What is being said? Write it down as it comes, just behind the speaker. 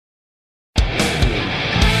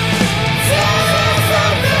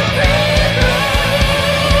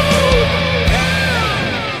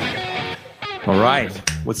right.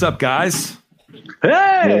 What's up, guys?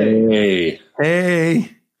 Hey.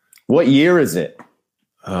 What year is it?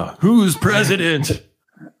 Who's president?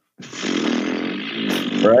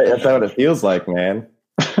 Right? That's how it feels like, man.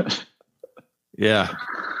 Yeah.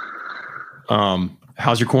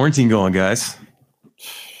 How's your quarantine going, guys?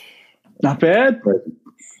 Not bad.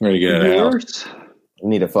 Ready to get it out. I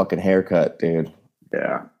need a fucking haircut, dude.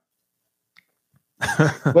 Yeah.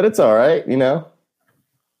 But it's all right, you know?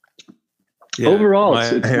 Yeah, Overall, my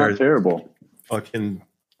it's hair not terrible. fucking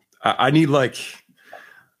I need like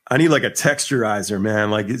a texturizer,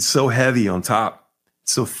 man. Like it's so heavy on top.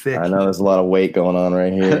 It's so thick. I know there's a lot of weight going on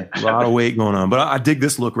right here. A lot of weight going on. But I dig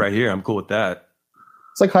this look right here. I'm cool with that.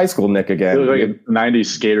 It's like high school Nick again. It was like a 90s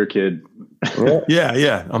skater kid.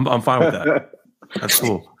 Yeah. I'm fine with that. That's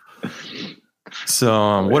cool.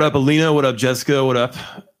 So what up, Alina? What up, Jessica? What up?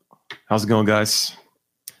 How's it going, guys?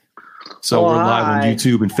 So we're live on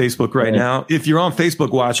YouTube and Facebook right now. If you're on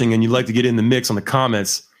Facebook watching and you'd like to get in the mix on the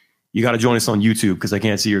comments, you got to join us on YouTube because I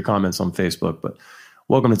can't see your comments on Facebook. But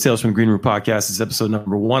welcome to Tales from the Green Room Podcast. It's episode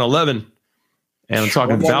number 111. And I'm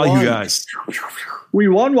talking value, guys. We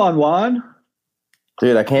won.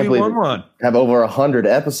 Dude, I can't believe we have over 100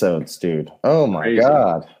 episodes, dude. Oh, my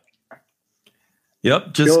God.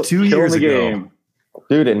 Yep, just 2 years ago.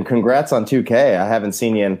 Dude, and congrats on 2K. I haven't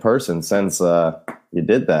seen you in person since you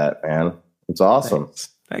did that, man. It's awesome.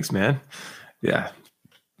 Thanks, man. Yeah.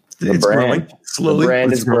 It's growing. Slowly. The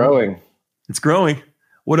brand is growing. It's growing.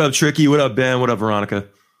 What up, Tricky? What up, Ben? What up, Veronica?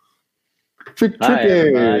 Tricky.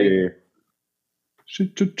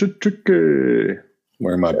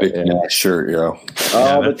 Wearing my big ass shirt, yo.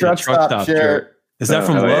 Oh, the truck stop shirt. Is that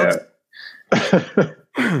from Love's?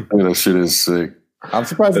 That shit is sick. I'm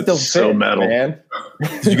surprised it's still so metal, man.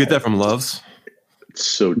 Did you get that from Love's? It's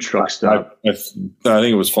so truck stop. I think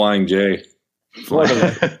it was Flying J.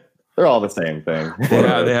 They're all the same thing.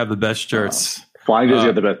 They have the best shirts. Flying J's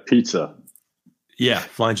got the best pizza. Yeah,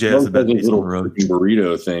 Flying J has the best pizza on the road.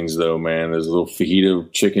 Burrito things, though, man. There's little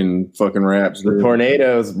fajita chicken fucking wraps. The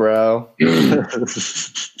tornadoes, bro.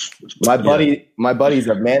 My buddy's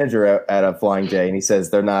a manager at a Flying J, and he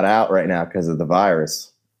says they're not out right now because of the virus.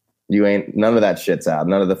 None of that shit's out.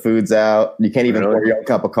 None of the food's out. You can't even pour your own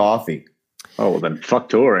cup of coffee. Oh, well, then fuck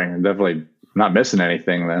touring. I'm definitely not missing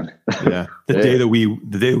anything then. Yeah. The day that we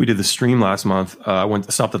did the stream last month, I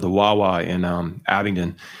stopped at the Wawa in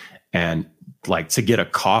Abingdon, and like to get a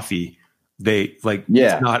coffee,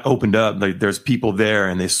 it's not opened up. Like there's people there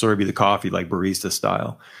and they serve you the coffee like barista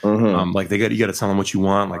style. Mm-hmm. Like you got to tell them what you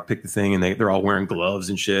want, like pick the thing, and they're all wearing gloves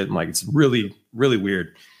and shit. And like it's really, really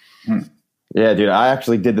weird. Yeah, dude, I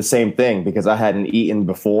actually did the same thing because I hadn't eaten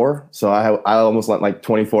before. So I almost went like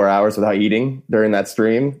 24 hours without eating during that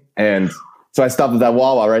stream. And so I stopped at that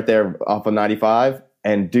Wawa right there off of 95.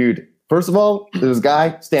 And dude, first of all, there was a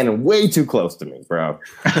guy standing way too close to me, bro.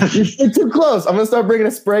 You're too close. I'm going to start bringing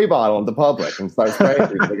a spray bottle into public and start spraying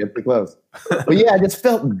people to get too close. But yeah, I just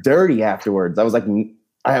felt dirty afterwards. I was like,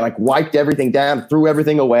 I like wiped everything down, threw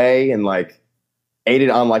everything away, and like ate it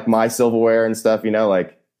on like my silverware and stuff, you know,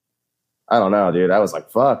 like. I don't know, dude. I was like,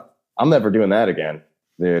 fuck, I'm never doing that again,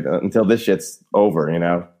 dude, until this shit's over, you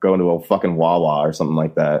know, going to a fucking Wawa or something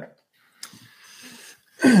like that.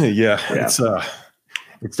 Yeah.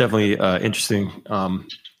 It's definitely interesting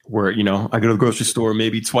where, you know, I go to the grocery store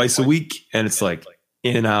maybe twice a week and it's like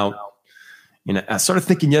in and out. You know, I started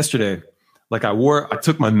thinking yesterday, like I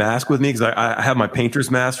took my mask with me because I have my painter's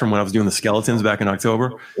mask from when I was doing the skeletons back in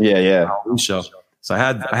October. Yeah. So I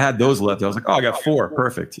had those left. I was like, oh, I got 4.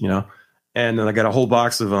 Perfect. You know? And then I got a whole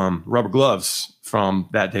box of rubber gloves from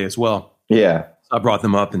that day as well. Yeah. So I brought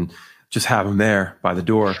them up and just have them there by the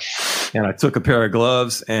door. And I took a pair of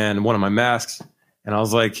gloves and one of my masks. And I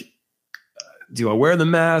was like, do I wear the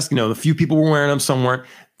mask? You know, the few people were wearing them, some weren't.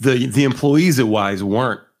 The employees at Wise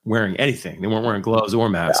weren't wearing anything. They weren't wearing gloves or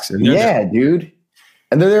masks. And dude.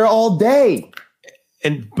 And they're there all day.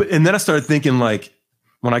 And then I started thinking, like,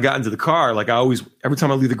 when I got into the car, like every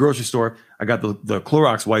time I leave the grocery store, I got the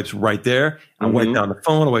Clorox wipes right there. I wipe down the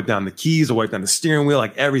phone, I wipe down the keys, I wipe down the steering wheel,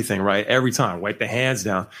 like everything, right? Every time, wipe the hands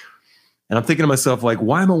down. And I'm thinking to myself, like,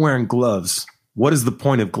 why am I wearing gloves? What is the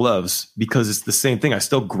point of gloves? Because it's the same thing. I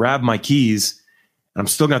still grab my keys and I'm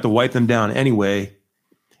still going to have to wipe them down anyway.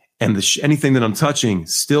 And anything that I'm touching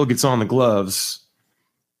still gets on the gloves.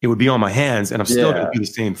 It would be on my hands and I'm still going to do the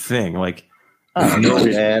same thing. Like,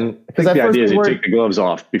 man. Because the idea is you take the gloves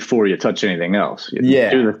off before you touch anything else. You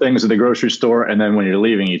do the things at the grocery store, and then when you're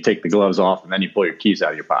leaving, you take the gloves off, and then you pull your keys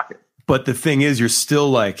out of your pocket. But the thing is, you're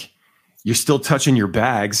still touching your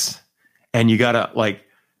bags, and you gotta like.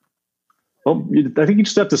 Well, I think you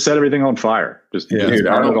just have to set everything on fire. Just burn it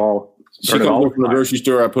all. She comes home from the grocery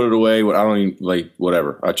store. I put it away. I don't even like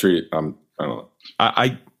whatever. I treat it. I don't know.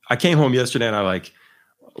 I came home yesterday and I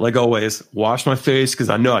like always wash my face because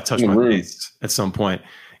I know I touched my face at some point.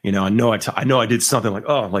 You know, I know I did something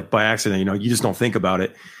like by accident. You know, you just don't think about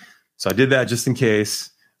it. So I did that just in case.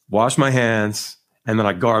 Wash my hands, and then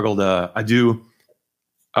I gargled. I do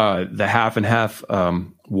the half and half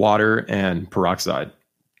water and peroxide.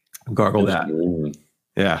 Gargle that.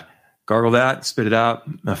 Yeah. Gargle that, spit it out.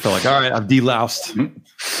 I felt like, all right, I've deloused.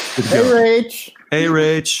 Hey, Rach. Hey,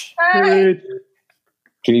 Rach. Hey.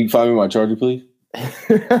 Can you find me my charger, please?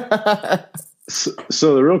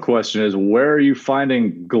 So the real question is, where are you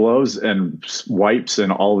finding gloves and wipes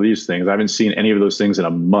and all of these things? I haven't seen any of those things in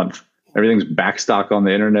a month. Everything's backstock on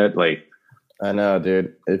the internet. Like, I know,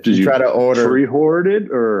 dude. If you try to order pre-hoard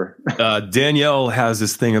it, or Danielle has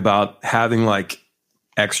this thing about having like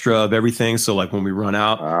extra of everything. So like when we run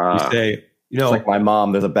out, we say, you know, it's like my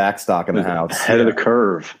mom, there's a backstock in the house. Ahead of the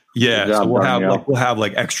curve. Yeah. So we'll have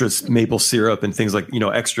like extra maple syrup and things like, you know,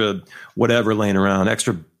 extra whatever laying around,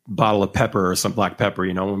 extra bottle of pepper or some black pepper,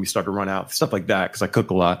 you know, when we start to run out, stuff like that. Cause I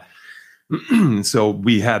cook a lot. So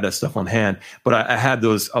we had that stuff on hand, but I had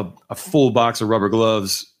a full box of rubber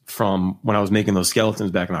gloves from when I was making those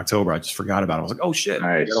skeletons back in October. I just forgot about it. I was like, oh shit,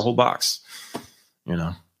 nice. I got a whole box, you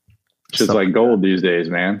know. It's like gold these days,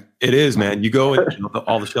 man. It is, man. You go and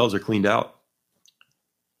all the shelves are cleaned out.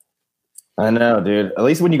 I know, dude. At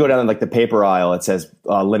least when you go down in like the paper aisle, it says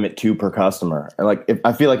limit 2 per customer. And like,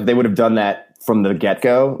 I feel like if they would have done that from the get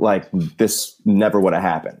go, like this never would have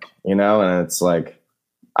happened, you know? And it's like,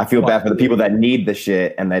 I feel bad for the people that need the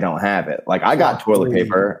shit and they don't have it. Like I got toilet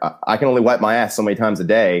paper. I can only wipe my ass so many times a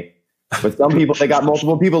day. But some people, they got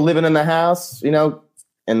multiple people living in the house, you know,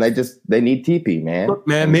 and they need TP, man. Look,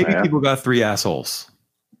 man, maybe people got 3 assholes.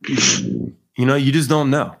 You know, you just don't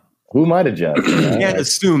know. Who might have judged? You can't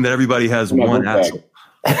assume that everybody has one asshole.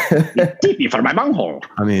 TP for my bunghole.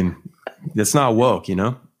 I mean, it's not woke, you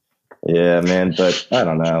know? Yeah, man. But I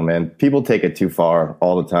don't know, man. People take it too far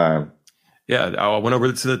all the time. Yeah, I went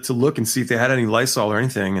over to look and see if they had any Lysol or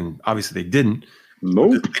anything, and obviously they didn't.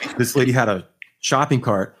 Nope. This lady had a shopping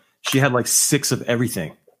cart. She had like 6 of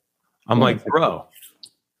everything. I'm like, bro,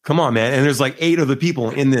 come on, man. And there's like 8 of the people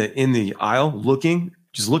in the aisle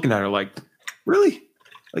just looking at her like, really?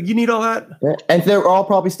 Like you need all that? Yeah. And they're all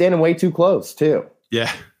probably standing way too close too.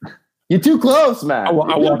 Yeah. You're too close, man. I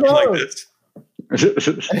walk in like this.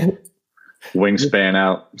 Wingspan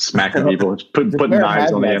out, smacking people, put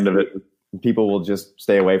knives on the end of it. People will just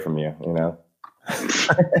stay away from you, you know?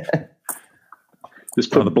 Just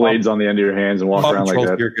put the blades on the end of your hands and walk around like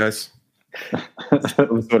that. Here, guys.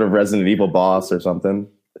 Some sort of Resident Evil boss or something.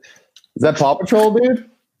 Is that Paw Patrol, dude?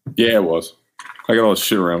 Yeah, it was. I got all this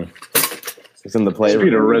shit around me. It's in the play.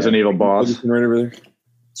 Speaking of Resident Evil boss. Right over there.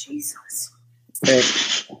 Jesus. Hey,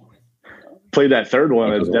 played that third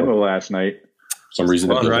one as demo last night. For some reason,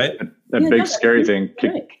 right? That big scary thing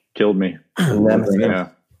killed me. Yeah.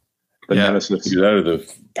 Nemesis. Get out of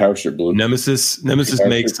the power strip, blue. Nemesis makes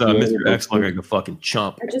Mr. X look like a fucking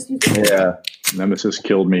chump. Yeah. Nemesis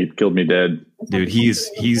killed me dead. Dude,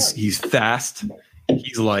 he's fast.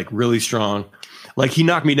 He's like really strong. Like he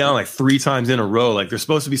knocked me down like 3 times in a row. Like there's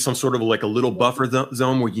supposed to be some sort of like a little buffer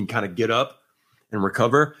zone where you can kind of get up and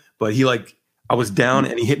recover. But I was down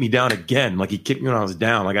and he hit me down again. Like he kicked me when I was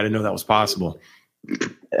down. Like I didn't know that was possible.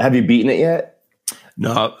 Have you beaten it yet?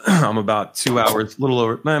 No, I'm about 2 hours, a little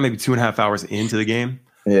over, maybe 2.5 hours into the game.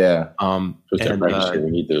 Yeah. We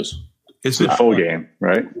need those. It's the full game,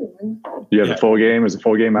 right? You have the full game. Is the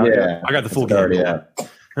full game out yet? I got the full game. Yeah.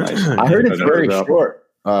 Nice. I heard it's very short.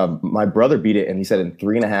 My brother beat it, and he said in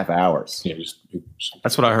 3.5 hours. Yeah,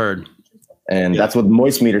 that's what I heard. And that's what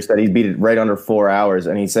Moist Meter said. He beat it right under 4 hours,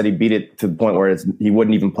 and he said he beat it to the point where he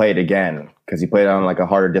wouldn't even play it again because he played it on like a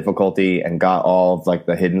harder difficulty and got all of like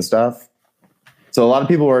the hidden stuff. So a lot of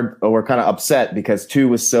people were kind of upset because 2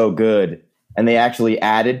 was so good, and they actually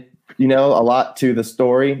added, a lot to the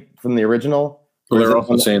story from the original. Well, they're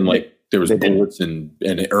also saying like there was bullets and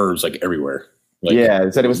herbs like everywhere. Like, yeah,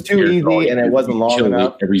 they said it was too easy and it wasn't long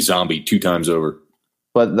enough. Every zombie 2 times over.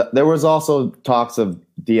 But there was also talks of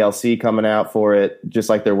DLC coming out for it, just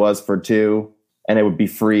like there was for 2, and it would be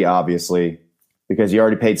free, obviously, because you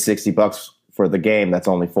already paid $60 for the game that's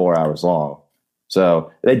only 4 hours long.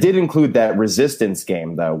 So they did include that Resistance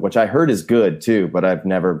game, though, which I heard is good, too, but I've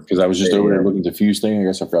never... Because I was just over there looking at the Fuse thing. I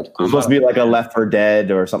guess I forgot to... It's supposed to be like a Left 4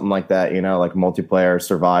 Dead or something like that, like multiplayer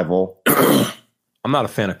survival. I'm not a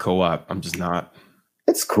fan of co-op. I'm just not.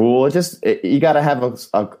 It's cool. You got to have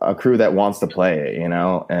a crew that wants to play it,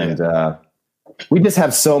 And we just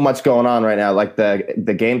have so much going on right now. Like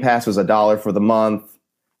the Game Pass was $1 for the month.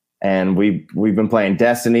 and we've been playing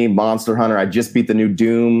Destiny, Monster Hunter. I just beat the new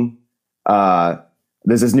Doom.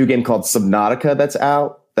 There's this new game called Subnautica that's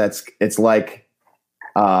out. It's like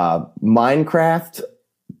Minecraft,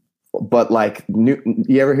 but like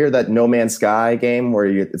you ever hear that No Man's Sky game where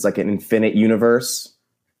it's like an infinite universe?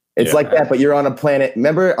 It's like that, but you're on a planet.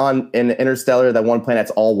 Remember in Interstellar, that one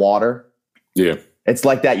planet's all water? Yeah. It's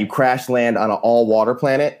like that. You crash land on an all water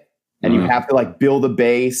planet, and you have to like build a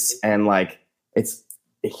base, and like it's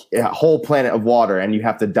a whole planet of water, and you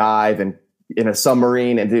have to dive and in a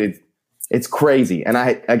submarine, and dude, it's crazy. And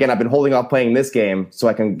I've been holding off playing this game so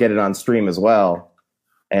I can get it on stream as well.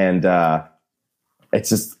 And it's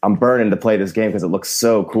just I'm burning to play this game because it looks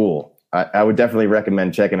so cool. I would definitely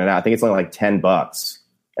recommend checking it out. I think it's only like $10,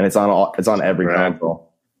 and it's on every console.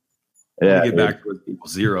 Yeah, get back to Resident Evil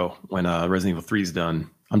 0 when Resident Evil 3 is done.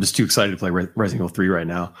 I'm just too excited to play Resident Evil 3 right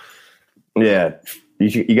now. Yeah,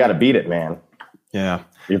 you got to beat it, man. Yeah,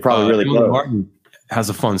 you're probably really Emily close. Martin has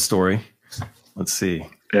a fun story. Let's see.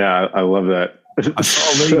 Yeah, I love that. I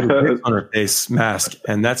saw a lady with dicks on her face mask,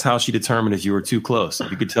 and that's how she determined if you were too close.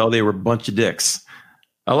 You could tell they were a bunch of dicks.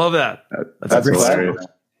 I love that. That's hilarious.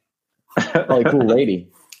 Probably cool lady.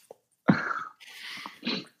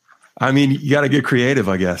 I mean, you got to get creative,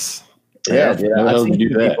 I guess. Yeah. I've seen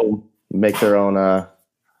people make their own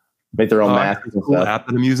masks and cool stuff. app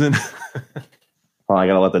that I'm using. Oh, I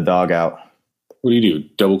gotta let the dog out. What do you do?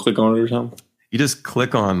 Double click on it or something? You just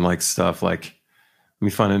click on like stuff like. Let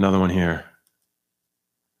me find another one here.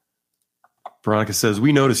 Veronica says,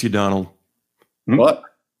 "We notice you, Donald." What?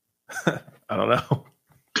 I don't know.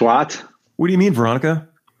 Twat. What do you mean, Veronica?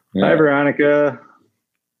 Yeah. Hi, Veronica.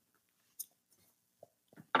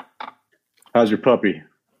 How's your puppy?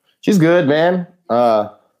 She's good, man.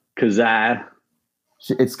 Kazai.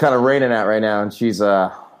 It's kind of raining out right now, and she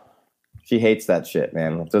hates that shit,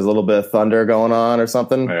 man. If there's a little bit of thunder going on or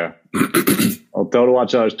something. Yeah. I'll tell her to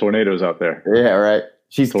watch out. There's tornadoes out there. Yeah, right.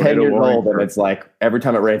 She's Tornado 10 years warning. old, and it's like every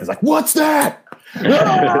time it rains, it's like, what's that? I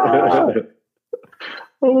don't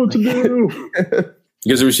know what to do.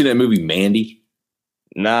 You guys ever seen that movie Mandy?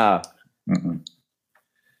 Nah. Mm-mm.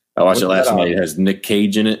 I watched it What's last that on? night. It has Nick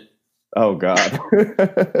Cage in it. Oh, God.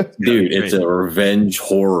 Dude, it's a revenge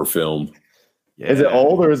horror film. Yeah. Is it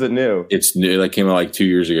old or is it new? It's new. That came out like 2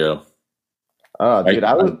 years ago. Oh, dude,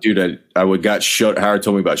 I got Howard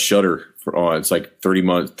told me about Shudder. It's like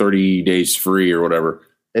 30 days free or whatever.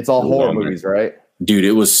 it's all horror Long, movies, right? Dude,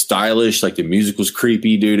 it was stylish. Like the music was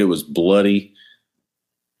creepy, dude. It was bloody.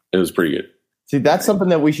 It was pretty good. See, that's something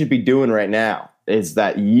that we should be doing right now is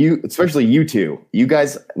that especially you two, you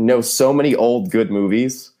guys know so many old good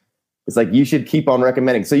movies. It's like you should keep on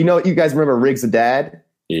recommending. So, you guys remember Riggs the Dad?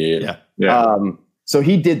 Yeah. So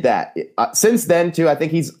he did that. Since then, too, I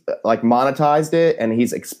think he's like monetized it and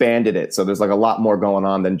he's expanded it. So there's like a lot more going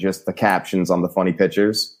on than just the captions on the funny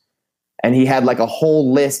pictures. And he had like a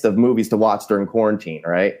whole list of movies to watch during quarantine,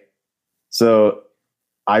 right? So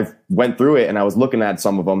I went through it and I was looking at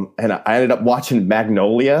some of them and I ended up watching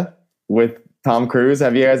Magnolia with Tom Cruise.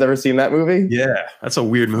 Have you guys ever seen that movie? Yeah, that's a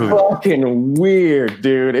weird movie. Fucking weird,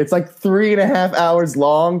 dude. It's like 3.5 hours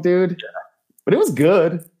long, dude. Yeah. But it was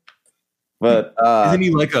good. But isn't he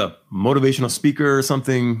like a motivational speaker or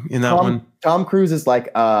something in that one? Tom Cruise is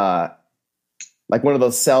like one of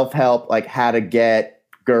those self-help, like how to get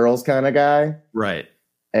girls kind of guy. Right.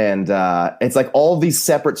 And it's like all of these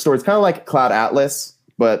separate stories, kind of like Cloud Atlas,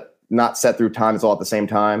 but not set through time. It's all at the same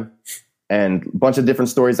time. And a bunch of different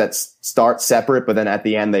stories that start separate, but then at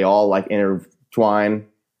the end they all like intertwine.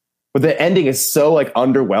 But the ending is so like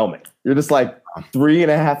underwhelming. You're just like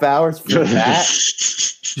 3.5 hours for that.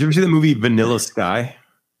 Did you ever see the movie Vanilla Sky?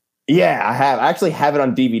 Yeah, I have. I actually have it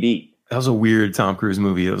on DVD. That was a weird Tom Cruise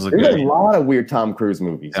movie. It was like There's a lot of weird Tom Cruise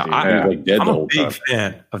movies. Yeah, Dude. I'm a big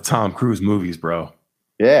fan of Tom Cruise movies, bro.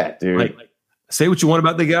 Yeah, dude. Like, say what you want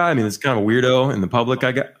about the guy. I mean, it's kind of a weirdo in the public,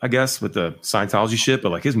 I guess, with the Scientology shit.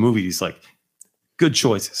 But like his movies, like good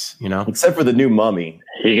choices, Except for the new Mummy.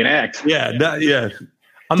 He can act. Yeah, yeah.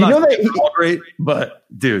 I'm Do you not know that all great, but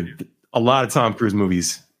dude, a lot of Tom Cruise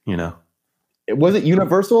movies, Was it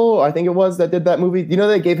Universal? I think it was that did that movie.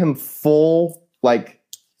 They gave him full like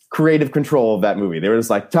creative control of that movie. They were just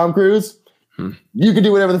like, Tom Cruise, you can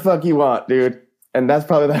do whatever the fuck you want, dude. And that's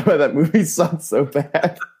probably why that movie sucked so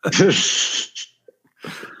bad.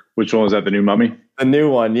 Which one was that? The new Mummy? The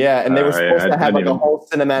new one, yeah. And they were supposed to have like a whole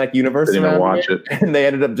cinematic universe. Didn't even watch it. And they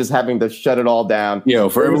ended up just having to shut it all down.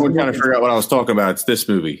 For everyone trying to figure out what I was talking about, it's this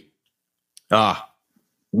movie.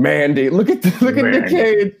 Mandy. Look at Nick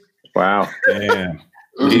Cage. Wow. Damn.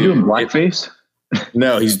 Is he doing blackface?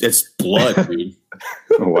 No, it's blood, dude.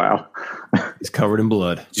 Oh, wow. He's covered in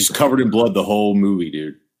blood. Just covered in blood the whole movie,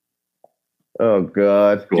 dude. Oh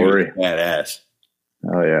God. Glory. Dude, badass.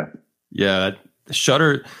 Oh yeah. Yeah,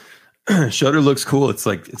 Shutter looks cool. It's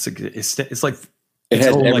like it's like It its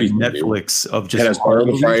has own, like everything, Netflix of It just has horror all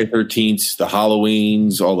the movies. Friday 13th, the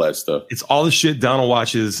Halloweens, all that stuff. It's all the shit Donald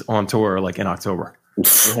watches on tour, like in October.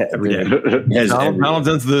 Every day. It has Donald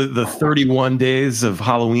does the 31 days of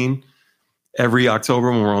Halloween every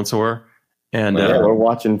October when we're on tour, and Yeah, we're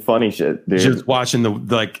watching funny shit, dude. just watching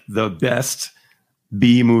the best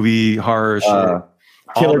B movie horror shit.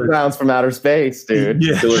 Killer Clowns from Outer Space, dude.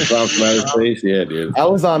 Yeah. Killer Clowns from Outer Space. Yeah, dude. I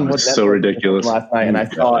was on That's so ridiculous. last night, and I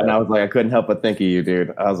saw it, and I was like, I couldn't help but think of you,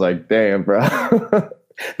 dude. I was like, damn, bro.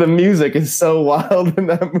 The music is so wild in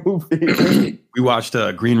that movie. We watched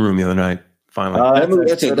Green Room the other night. Finally,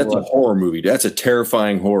 That's a horror movie. That's a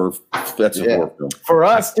terrifying horror. That's a horror film. For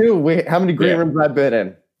us too. How many green rooms I've been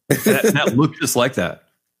in? that looked just like that.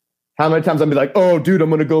 How many times I'd be like, "Oh, dude, I'm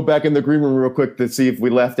gonna go back in the green room real quick to see if we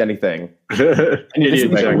left anything."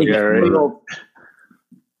 Idiot check, yeah, right.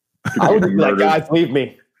 I would be like, "Guys, leave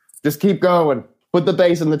me. Just keep going. Put the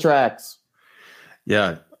bass in the tracks."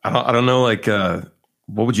 Yeah, I don't know. Like,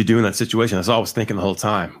 what would you do in that situation? That's all I was thinking the whole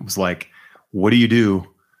time. It was like, what do you do?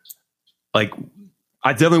 Like,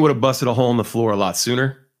 I definitely would have busted a hole in the floor a lot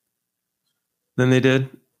sooner than they did.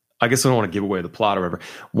 I guess I don't want to give away the plot or whatever.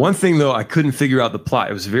 One thing though, I couldn't figure out the plot.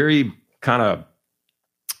 It was very kind of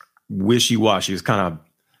wishy-washy. It was kind of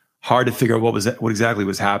hard to figure out what exactly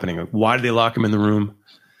was happening. Like, why did they lock him in the room?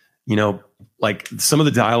 You know, like some of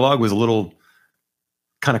the dialogue was a little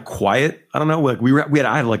kind of quiet. I don't know. Like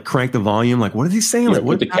I had to like crank the volume. Like, what is he saying? Like,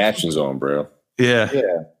 Put the captions on, bro. Yeah.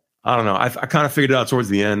 Yeah. I don't know. I kind of figured it out towards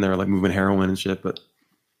the end. They were like moving heroin and shit. But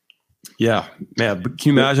yeah, man. But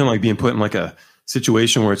can you imagine like being put in like a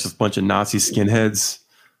situation where it's just a bunch of Nazi skinheads,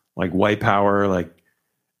 like white power, like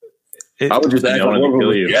I would just act They wanted to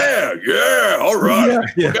kill you. Yeah, all right.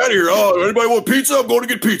 Yeah. Get out of here. Oh, anybody want pizza? I'm going to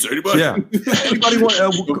get pizza. Anybody? yeah. Anybody want?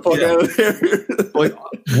 Out of there. Like,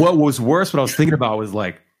 what was worse? What I was thinking about was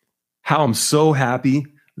like how I'm so happy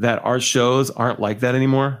that our shows aren't like that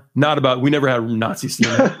anymore. Not about, we never had Nazi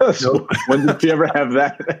skinheads. When did you ever have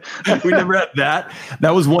that? We never had that.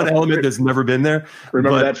 That was one element that's never been there.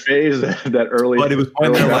 Remember But- that phase, that early? But it was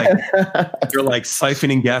when early- they're like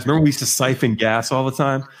siphoning gas. Remember we used to siphon gas all the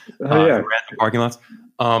time? Oh, yeah. in random parking lots.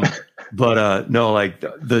 No, like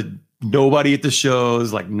the nobody at the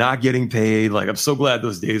shows, like not getting paid. Like I'm so glad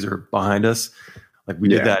those days are behind us. Like we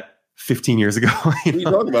did that 15 years ago. What are you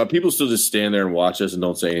talking about? People still just stand there and watch us and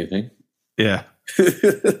don't say anything. Yeah.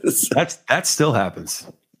 That still happens.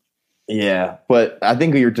 Yeah, but I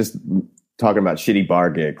think you're just talking about shitty bar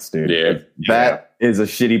gigs, dude. Yeah. That is a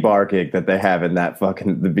shitty bar gig that they have in that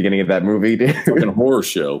fucking the beginning of that movie, dude. Fucking horror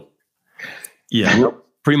show. Yeah.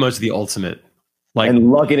 Pretty much the ultimate. Like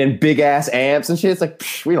And lugging in big ass amps and shit. It's like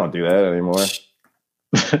we don't do that anymore.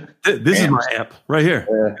 this is my amp right here.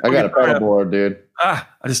 Yeah, I got a pedal board, dude. I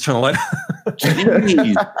just turn the light.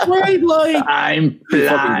 Bright light. I'm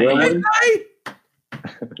Fucking blind.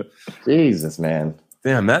 Jesus, man.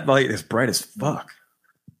 Damn, that light is bright as fuck.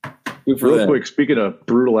 Good for Real them. quick, speaking of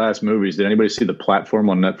brutal ass movies, did anybody see The Platform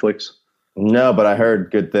on Netflix? No, but I heard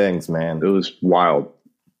good things, man. It was wild,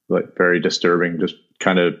 like very disturbing, just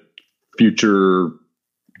kind of future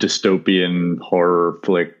dystopian horror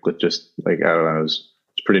flick with just like, I don't know, it's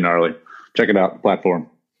pretty gnarly. Check it out, Platform.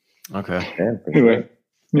 Okay. Yeah, for Anyway,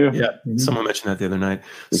 sure. yeah. Yeah. Someone mentioned that the other night.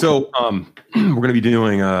 So we're gonna be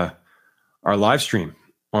doing our live stream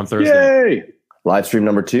on Thursday. Yay! Live stream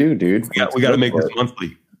number 2, dude. We got to make this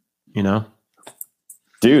monthly, you know?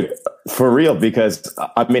 Dude, for real, because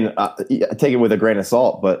I mean, take it with a grain of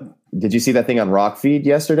salt, but did you see that thing on Rock Feed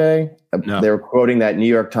yesterday? No. They were quoting that New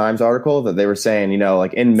York Times article that they were saying, you know,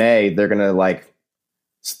 like in May, they're going to like,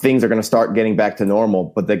 things are going to start getting back to normal.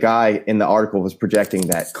 But the guy in the article was projecting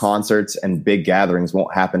that concerts and big gatherings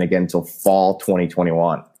won't happen again until fall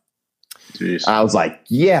 2021. Jeez. I was like,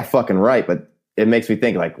 yeah, fucking right. But it makes me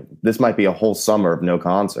think like this might be a whole summer of no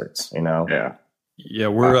concerts, you know? Yeah. Yeah,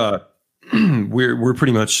 we're we're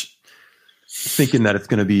pretty much thinking that it's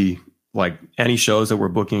going to be like any shows that we're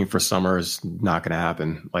booking for summer is not going to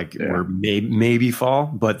happen. Like we're maybe fall,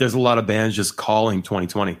 but there's a lot of bands just calling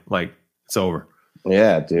 2020 like it's over.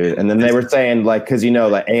 Yeah, dude. And then they were saying like, cause you know,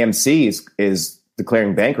 like AMC is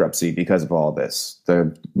declaring bankruptcy because of all this,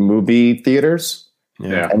 the movie theaters.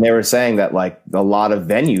 Yeah. And they were saying that like a lot of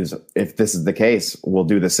venues, if this is the case, will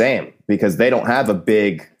do the same because they don't have a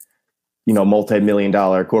big, you know,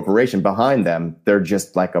 multi-million-dollar corporation behind them. They're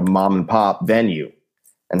just like a mom and pop venue.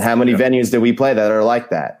 And how many venues do we play that are like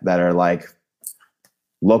that are like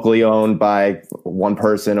locally owned by one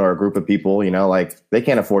person or a group of people, you know, like they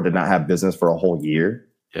can't afford to not have business for a whole year.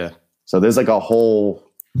 Yeah. So there's like a whole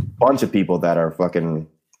bunch of people that are fucking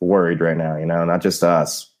worried right now, not just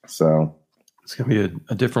us. So it's going to be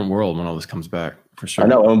a different world when all this comes back, for sure. I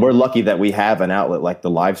know, and we're lucky that we have an outlet like the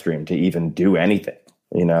live stream to even do anything,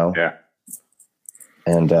 Yeah.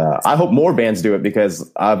 And I hope more bands do it,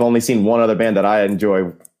 because I've only seen one other band that I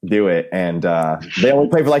enjoy do it, and they only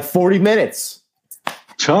play for like 40 minutes.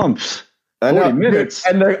 Chumps. I know. 40 minutes.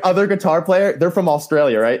 And their other guitar player, they're from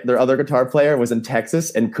Australia, right? Their other guitar player was in Texas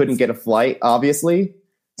and couldn't get a flight, obviously.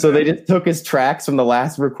 So they just took his tracks from the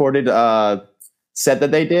last recorded set that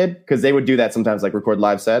they did, because they would do that sometimes, like record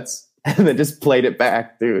live sets, and then just played it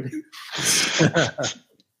back, dude.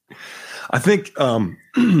 I think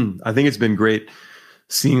it's been great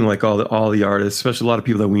seeing like all the artists, especially a lot of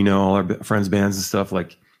people that we know, all our friends' bands and stuff,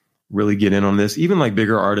 like really get in on this. Even like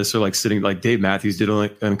bigger artists are like sitting, like Dave Matthews did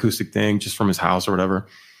like an acoustic thing just from his house or whatever.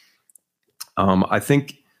 I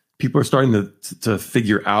think people are starting to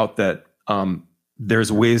figure out that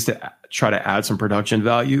there's ways to try to add some production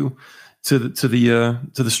value to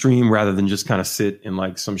the stream, rather than just kind of sit in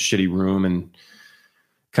like some shitty room and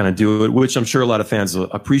kind of do it, which I'm sure a lot of fans will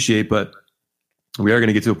appreciate. But we are going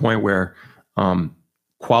to get to a point where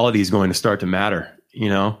quality is going to start to matter,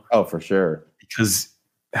 Oh, for sure. because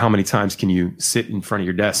how many times can you sit in front of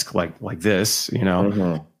your desk like this?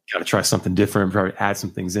 Mm-hmm. Got to try something different, probably add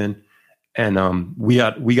some things in. And we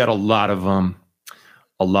got a lot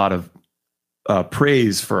of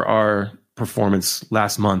praise for our performance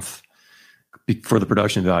last month for the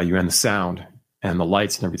production value and the sound and the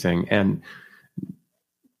lights and everything. And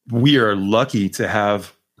we are lucky to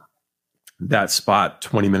have that spot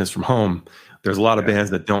 20 minutes from home. There's a lot of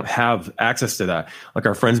bands that don't have access to that. Like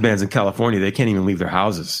our friends' bands in California, they can't even leave their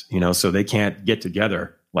houses, so they can't get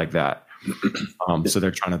together like that. So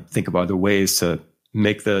they're trying to think about other ways to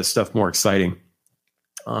make the stuff more exciting.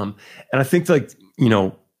 And I think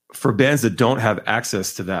for bands that don't have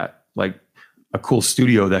access to that, like a cool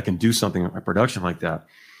studio that can do something, a production like that,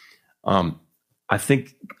 I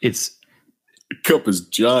think it's The cup is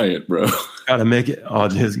giant, bro. got to make it. Oh,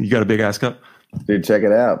 you got a big ass cup? Dude, check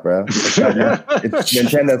it out, bro. It's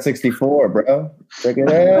Nintendo 64, bro. Check it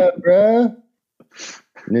out, bro.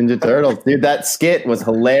 Ninja Turtles. Dude, that skit was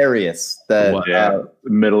hilarious.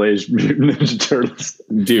 Middle-aged Mutant Ninja Turtles.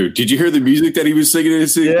 Dude, did you hear the music that he was singing?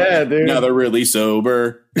 Yeah, dude. Now they're really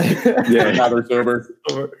sober. Yeah, now they're sober.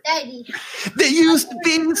 Daddy. They used to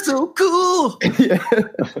be so cool.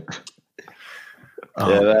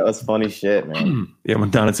 Yeah, that was funny shit, man. Yeah, when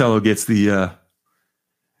Donatello gets the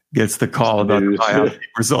call about the biopsy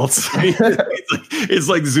results, it's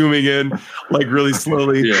like zooming in, like really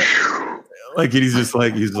slowly. Yeah. Like he's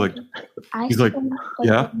like,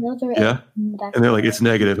 yeah, and they're like, it's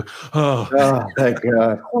negative. Oh, thank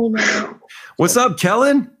God. What's up,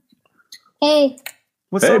 Kellen? Hey,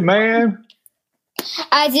 What's Hey, up, man.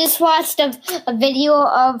 I just watched a video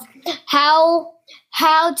of how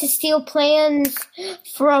to steal plans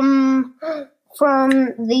from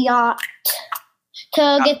the yacht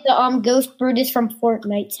to get the Ghost Brutus from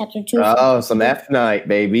Fortnite Chapter 2. Oh, some F Night,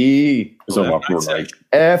 baby. It's all about Fortnite.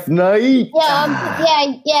 F Night.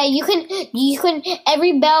 Yeah. You can.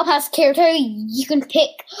 Every battle pass character, you can pick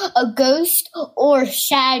a ghost or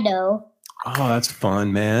shadow. Oh, that's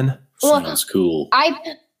fun, man. Sounds cool.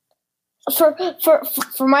 For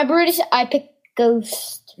my Brutus, I picked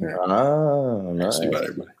ghost. Oh, nice. See about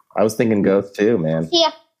everybody. I was thinking Ghost too, man.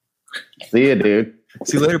 Yeah. See ya, dude.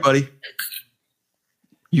 See you later, buddy.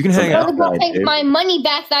 You can hang I out. was gonna take dude. my money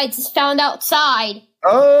back that I just found outside.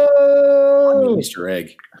 Oh, Easter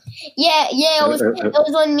egg. Yeah. It was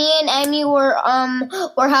when me and Emmy were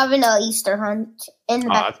having an Easter hunt in the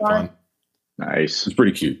Oh, that's backyard. fun. Nice. It's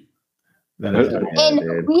pretty cute. That is Yeah, And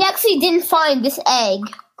dude. we actually didn't find this egg.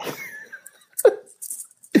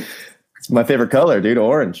 It's my favorite color, dude.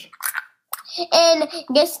 Orange. And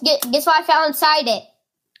guess what I found inside it?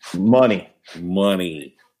 Money.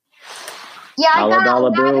 Money. Yeah, I got $1 a lot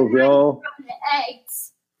of bills, yo. from the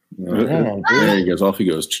eggs. Man, There he goes. Off he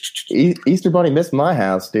goes. Easter Bunny missed my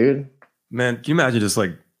house, dude. Man, can you imagine just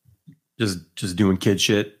doing kid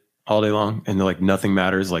shit all day long and like nothing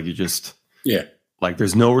matters? Like you just Yeah. like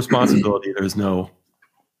there's no responsibility. There's no,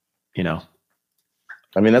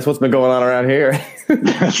 I mean, that's what's been going on around here.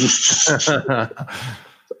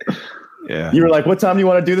 Yeah. You were like, what time do you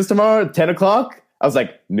want to do this tomorrow? 10 o'clock? I was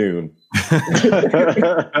like, noon.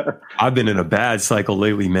 I've been in a bad cycle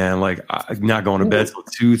lately, man. Like I'm not going to bed till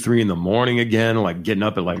 2, 3 in the morning again, like getting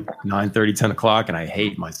up at like 9:30, 10 o'clock. And I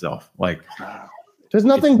hate myself. Like There's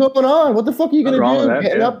nothing going on. What the fuck are you going What's wrong to do with that,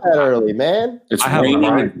 getting dude? up that early, man? It's I have a raining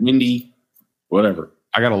lot. and windy. Whatever.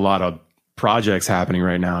 I got a lot of projects happening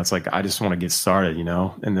right now. It's like I just want to get started, you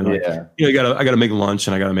know. And then like, Yeah. you know, I gotta make lunch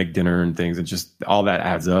and I gotta make dinner and things, and just all that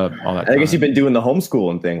adds up. All that. I guess time. you've been doing the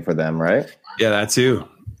homeschooling thing for them, right? Yeah, that too.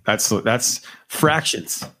 That's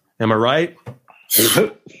fractions. Am I right,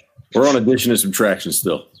 We're on addition and subtraction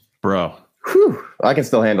still. bro? Whew, I can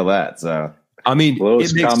still handle that. So I mean,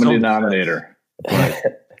 Lowest it makes common so- denominator. man,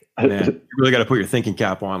 you really got to put your thinking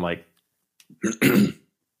cap on. Like,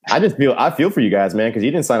 I feel for you guys, man, because you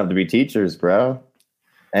didn't sign up to be teachers, bro.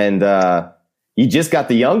 And you just got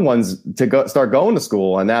the young ones to start going to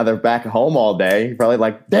school, and now they're back at home all day. You're probably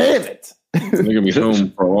like, damn it. They're gonna be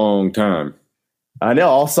home for a long time. I know,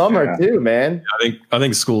 all summer Yeah. too, man. I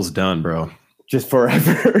think school's done, bro. Just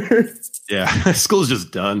forever. Yeah, school's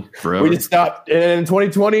just done forever. We just stopped in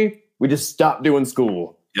 2020. We just stopped doing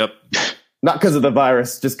school, Yep, not because of the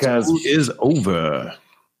virus, just because. school is over.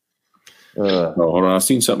 Oh, hold on. I've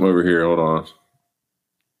seen something over here. Hold on.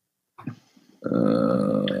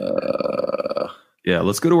 Yeah,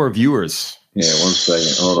 let's go to our viewers. Yeah, 1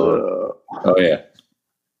 second. Hold on. Oh yeah.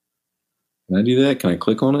 Can I do that? Can I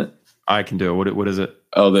click on it? I can do it. What is it?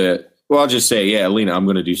 Oh, that. Well, I'll just say, yeah, Lena, I'm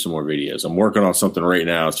going to do some more videos. I'm working on something right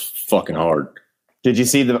now. It's fucking hard. Did you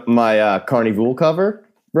see my Carnival cover,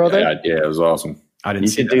 brother? Yeah, it was awesome. I didn't You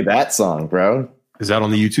see should that. do that song, bro. Is that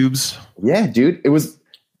on the YouTubes? Yeah, dude. It was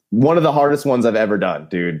one of the hardest ones I've ever done,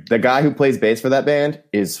 dude. The guy who plays bass for that band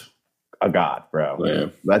is a god, bro. Yeah.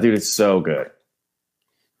 That dude is so good.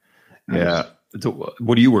 Yeah. So,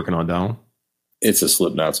 what are you working on, Donald? It's a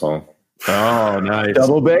Slipknot song. Oh, nice.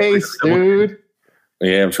 Double bass, dude.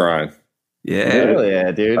 Yeah, I'm trying. Yeah. Hell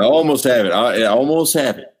yeah, dude. I almost have it. I almost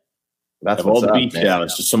have it. That's Of all what's the up, beats man. down,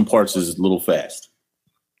 it's just some parts is a little fast.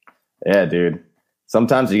 Yeah, dude.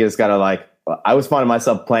 Sometimes you just gotta like. I was finding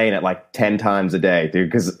myself playing it like 10 times a day, dude.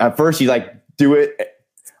 Because at first you like do it.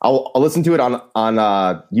 I'll listen to it on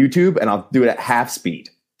YouTube and I'll do it at half speed,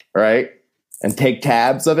 right? And take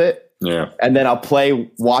tabs of it, Yeah. and then I'll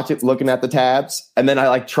watch it, looking at the tabs, and then I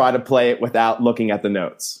like try to play it without looking at the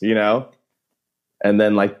notes, you know. And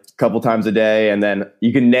then like a couple times a day, and then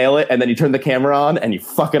you can nail it, and then you turn the camera on and you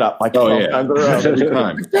fuck it up like 12 times in a row. Every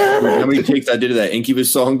time. How many takes I did of that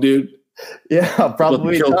Incubus song, dude? Yeah,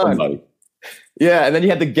 probably Kill done. somebody. Yeah, and then you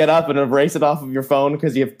had to get up and erase it off of your phone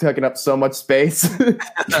because you've taken up so much space.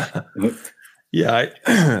 Yeah,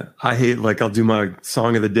 I hate, like, I'll do my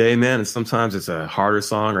song of the day, man, and sometimes it's a harder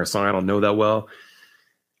song or a song I don't know that well,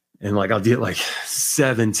 and like I'll get like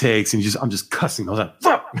 7 takes, and I'm just cussing. I was like,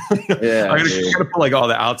 fuck. Yeah, I dude. gotta put like all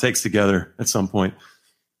the outtakes together at some point.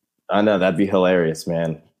 I know, that'd be hilarious,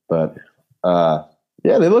 man. But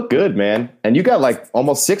yeah, they look good, man. And you got like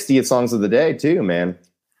almost 60 songs of the day too, man.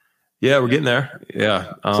 Yeah, we're getting there.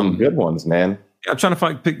 Yeah, Some good ones, man. I'm trying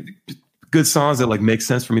to pick good songs that like make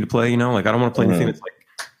sense for me to play. You know, like I don't want to play anything that's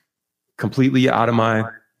like completely out of my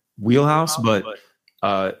wheelhouse, but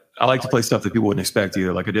I like to play stuff that people wouldn't expect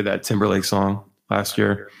either. Like I did that Timberlake song last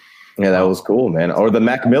year. Yeah, that was cool, man. Or the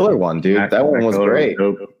Mac Miller one, dude. That one was Miller great.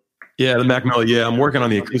 dope. Yeah, the Mac Miller. Yeah, I'm working on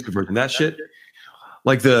the acoustic version. That shit,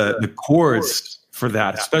 like the chords for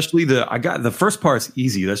that, especially I got the first part's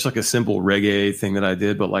easy. That's like a simple reggae thing that I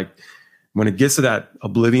did, but like when it gets to that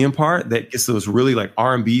Oblivion part, that gets those really like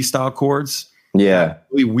R&B style chords. Yeah.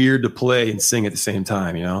 Really weird to play and sing at the same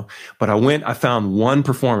time, you know. But I found one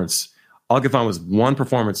performance. All I could find was one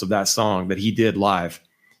performance of that song that he did live,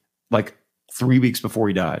 like 3 weeks before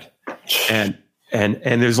he died, and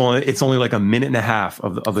it's only like a minute and a half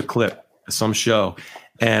of the clip, some show,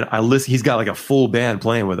 and I listen. He's got like a full band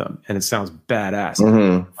playing with him, and it sounds badass.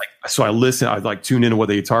 Mhm. Like so, I listen. I like tune into what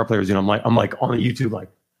the guitar players do. And I'm like on the YouTube, like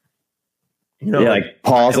you know, Yeah, like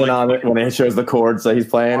pausing on it when it shows the chords that he's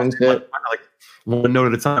playing and shit. like one note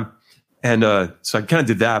at a time. And so I kind of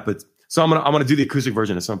did that, but so I'm gonna do the acoustic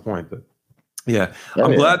version at some point. But yeah,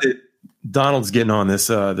 I'm glad that Donald's getting on this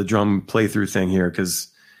the drum playthrough thing here, because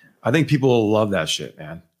I think people will love that shit,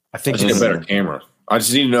 man. I I think just need a better camera. I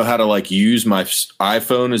just need to know how to like use my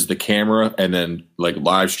iPhone as the camera and then like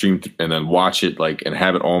live stream and then watch it like and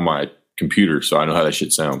have it on my computer so I know how that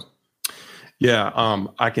shit sounds. Yeah,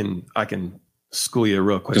 I can school you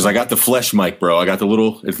real quick Because I got the flesh mic, bro. I got the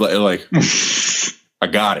little. It's like I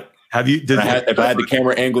got it. Have you? Did If I had the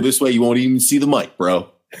camera angle this way, you won't even see the mic, bro.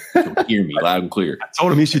 You'll hear me loud and clear. I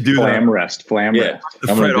told him he should do Flam that. rest. Flam Yeah, rest.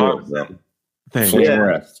 The I'm Fred gonna do it, Armisen bro. thing. Flam Yeah.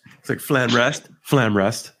 rest. It's like flam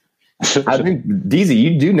rest. I think DZ,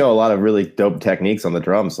 you do know a lot of really dope techniques on the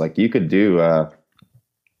drums. Like you could do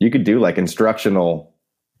like instructional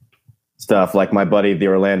stuff, like my buddy, the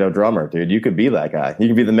Orlando drummer, dude. You could be that guy. You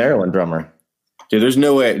could be the Maryland drummer. Dude, there's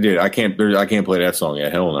no way, dude. I can't play that song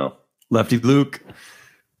yet. Hell no. Lefty Luke.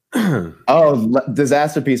 Oh,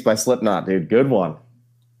 Disaster Piece by Slipknot, dude. Good one.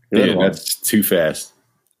 Good Yeah, one. that's too fast.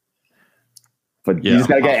 But Yeah, you just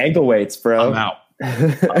gotta get ankle weights, bro. I'm out.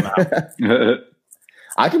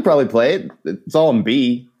 I can probably play it. It's all in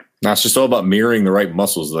B. No, it's just all about mirroring the right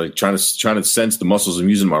muscles, like trying to sense the muscles I'm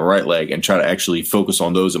using in my right leg and try to actually focus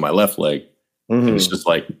on those in my left leg. Mhm. And it's just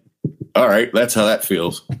like, all right, that's how that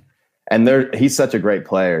feels. And he's such a great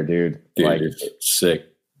player, dude. Dude, Like, it's sick.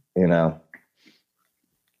 you know.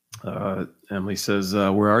 Emily says,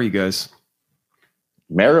 where are you guys?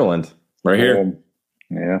 Maryland. Right here.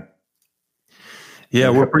 Yeah. Yeah,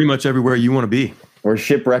 we're pretty much everywhere you want to be. We're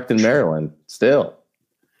shipwrecked in Maryland still.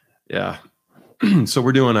 Yeah. So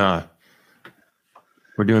we're doing that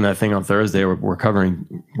thing on Thursday. We're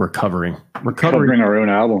covering Covering our own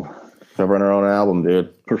album. Covering our own album,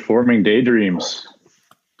 dude. Performing Daydreams.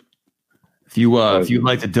 If you'd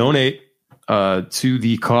like to donate to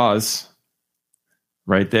the cause,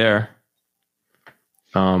 right there,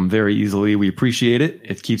 very easily, we appreciate it.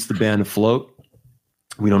 It keeps the band afloat.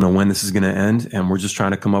 We don't know when this is going to end, and we're just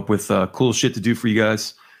trying to come up with cool shit to do for you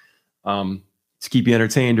guys to keep you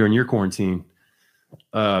entertained during your quarantine.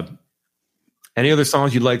 Any other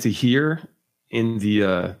songs you'd like to hear in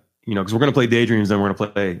the because we're going to play Daydreams, then we're going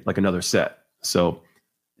to play like another set. So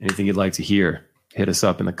anything you'd like to hear, hit us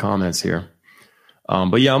up in the comments here.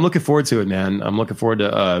 But yeah, I'm looking forward to it, man. I'm looking forward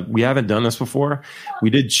to, we haven't done this before. We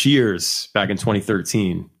did Cheers back in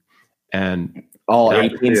 2013 and All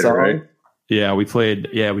 18 songs. Right? yeah, we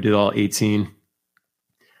did all 18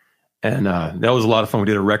 and, that was a lot of fun. We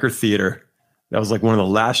did a Record Theater. That was like one of the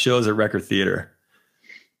last shows at Record Theater.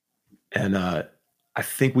 And, I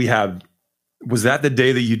think was that the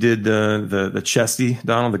day that you did the Chesty,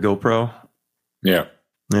 Donald, the GoPro? Yeah.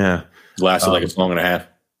 Yeah. Lasted like a song and a half.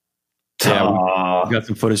 Yeah. We got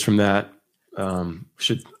some footage from that. I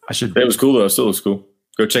should. It was cool though. It still looks cool.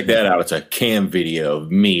 Go check that out. It's a cam video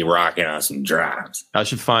of me rocking on some drums. I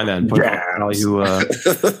should find that and put it on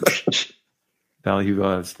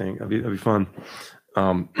Value thing. That'd be fun.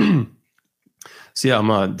 So yeah,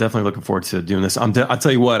 I'm definitely looking forward to doing this. I'll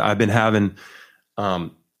tell you what, I've been having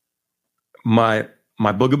my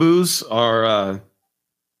boogaboos are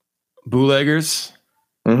bootleggers.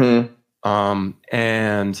 Mm-hmm.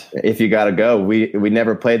 And If You Gotta Go, we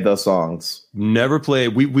never played those songs. never played.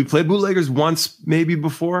 We played bootleggers once, maybe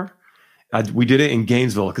before. We did it in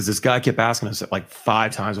Gainesville because this guy kept asking us like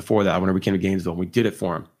 5 times before that. Whenever we came to Gainesville, we did it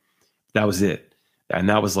for him. That was it, and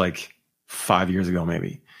that was like 5 years ago,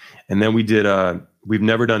 maybe. And then we did. We've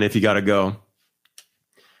never done If You Gotta Go.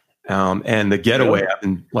 And The Getaway. I've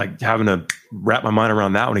been like having to wrap my mind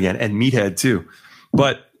around that one again, and Meathead too.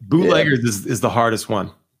 But bootleggers is the hardest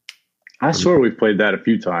one. I swear we've played that a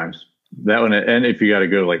few times. That one, and If You Gotta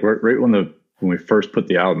Go, like right when we first put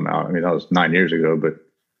the album out. I mean, that was 9 years ago, but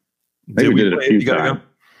maybe we did it a few times.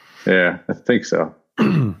 Yeah, I think so.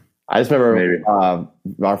 I just remember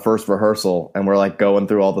our first rehearsal, and we're like going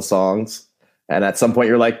through all the songs. And at some point,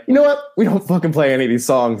 you're like, you know what? We don't fucking play any of these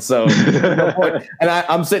songs. So, no point. And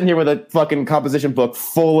I'm sitting here with a fucking composition book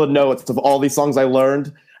full of notes of all these songs I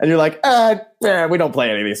learned. And you're like, we don't play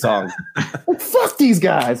any of these songs. Like, fuck these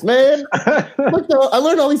guys, man. I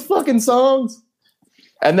learned all these fucking songs.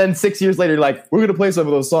 And then 6 years later, you're like, we're going to play some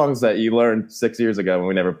of those songs that you learned 6 years ago when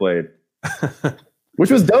we never played. Which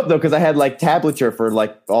was dope, though, because I had like tablature for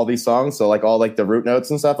like all these songs. So like all like the root notes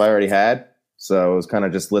and stuff I already had. So it was kind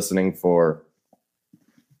of just listening for...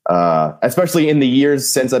 especially in the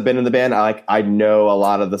years since I've been in the band, I know a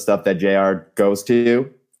lot of the stuff that JR goes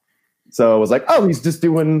to. So it was like, oh, he's just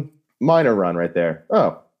doing Minor Run right there.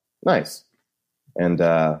 Oh, nice. And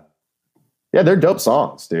yeah, they're dope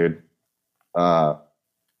songs, dude. I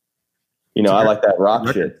like that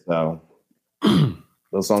rock shit. So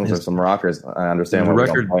those songs are some rockers. I understand why we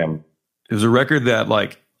don't play them. It was a record that,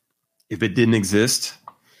 like, if it didn't exist,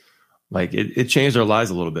 like it changed our lives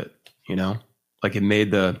a little bit, you know? Like it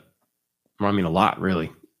made a lot,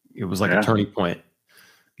 really. It was like a turning point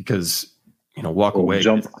because, Walk Away,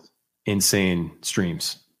 insane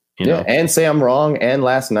streams. You know? And Say I'm Wrong and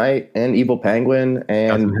Last Night and Evil Penguin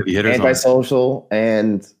and Antisocial.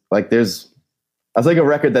 And like there's like a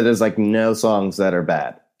record that there's like no songs that are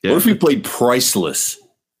bad. Yeah. What if we played Priceless?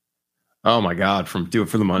 Oh my God, from Do It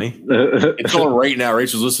For The Money? It's on right now.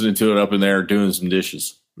 Rachel's listening to it up in there doing some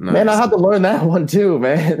dishes. Nice. Man, I have to learn that one too,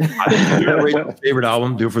 man. Favorite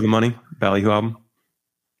album, Do It For The Money, Ballyhoo album.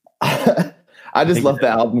 I just love the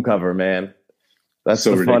album cover, man. That's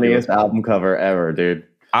so the ridiculous. Funniest album cover ever, dude.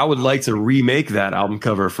 I would like to remake that album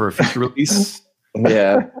cover for a future release.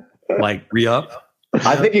 Yeah. Like re-up.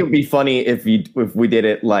 I think it would be funny if we did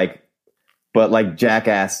it like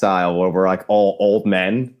Jackass style, where we're like all old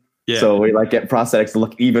men Yeah. So we like get prosthetics to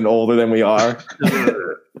look even older than we are.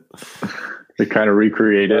 They kind of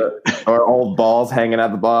recreate it. Our old balls hanging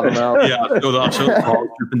at the bottom out. Yeah, I'll show the ball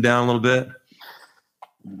dripping down a little bit.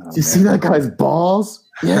 Did you see that guy's balls?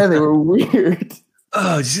 Yeah, they were weird.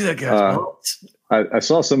 Oh, did you see that guy's balls? I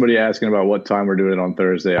saw somebody asking about what time we're doing it on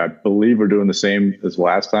Thursday. I believe we're doing the same as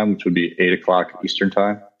last time, which would be 8:00 Eastern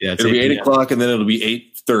time. Yeah, It'll be 8 o'clock, and then it'll be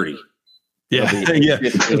 8:30. Yeah, yeah.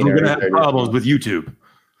 We're gonna have problems with YouTube.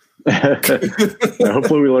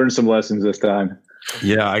 Hopefully, we learn some lessons this time.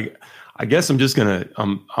 Yeah, I guess I'm just gonna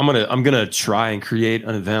I'm gonna try and create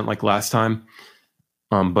an event like last time,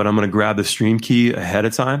 but I'm gonna grab the stream key ahead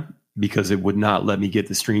of time because it would not let me get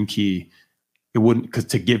the stream key. It wouldn't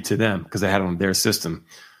to give to them because I had it on their system.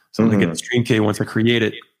 So I'm gonna get the stream key once I create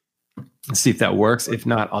it and see if that works. If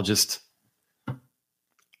not,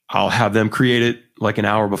 I'll have them create it like an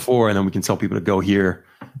hour before, and then we can tell people to go here.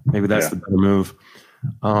 Maybe that's the better move.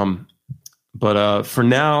 But for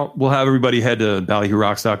now, we'll have everybody head to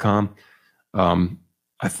ballyhoorocks.com.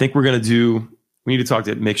 I think we need to talk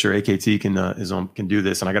to make sure AKT can do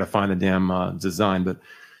this, and I got to find the damn design. But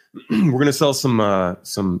we're gonna sell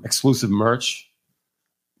some exclusive merch,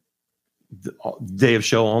 day of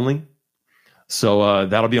show only. So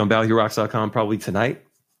that'll be on ballyhoorocks.com probably tonight.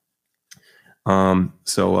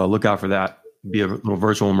 So look out for that. Be a little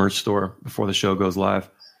virtual merch store before the show goes live.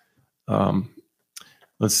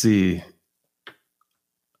 Let's see.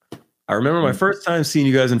 I remember my first time seeing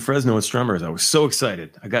you guys in Fresno at Strummers. I was so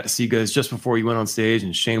excited. I got to see you guys just before you went on stage,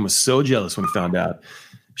 and Shane was so jealous when he found out.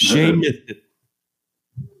 Shane missed it.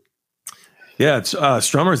 Yeah, it's,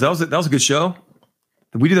 Strummers. That was a good show.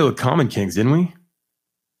 We did that with Common Kings, didn't we?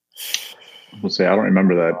 We'll say I don't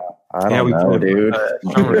remember that. I don't know, dude.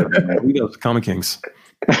 We did it with Common Kings.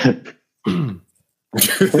 That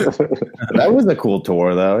was a cool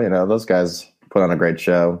tour, though. You know, those guys put on a great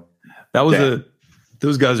show. That was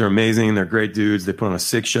those guys are amazing. They're great dudes. They put on a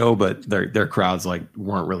sick show, but their crowds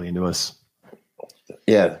weren't really into us.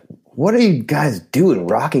 Yeah. What are you guys doing?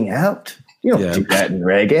 Rocking out? You don't do that in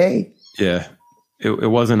reggae. Yeah.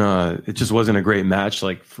 It just wasn't a great match,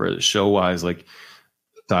 like for show wise. Like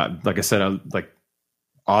I said,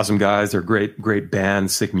 awesome guys. They're great band,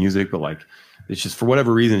 sick music, but it's just for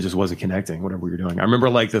whatever reason, it just wasn't connecting, whatever we were doing. I remember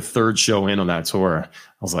the third show in on that tour, I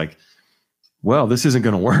was like, well, this isn't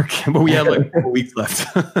going to work. But we had 4 weeks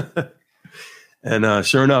left. And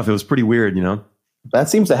sure enough, it was pretty weird, you know? That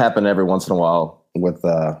seems to happen every once in a while with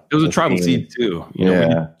it was a Tribal Seed too. You know,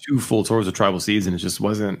 we did 2 full tours of Tribal Seeds, and it just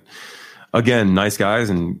wasn't, again, nice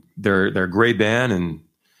guys, and they're a great band, and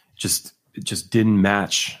it just didn't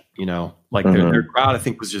match, you know? Their crowd, I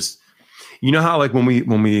think, was just, you know how when we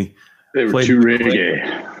they were too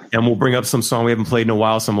reggae. And we'll bring up some song we haven't played in a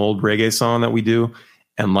while, some old reggae song that we do.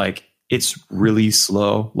 And it's really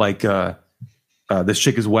slow. This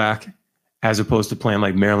Chick Is Whack, as opposed to playing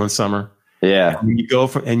Maryland Summer. Yeah. And you go,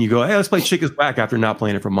 hey, let's play Chick Is Whack after not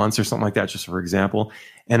playing it for months or something like that, just for example.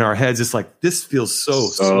 And our heads just this feels so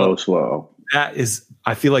slow.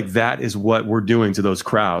 I feel like that is what we're doing to those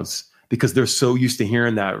crowds, because they're so used to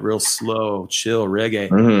hearing that real slow, chill reggae.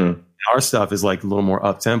 Mm-hmm. Our stuff is a little more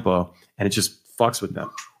up tempo, and it just fucks with them.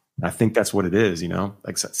 And I think that's what it is, you know,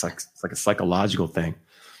 it's like a psychological thing.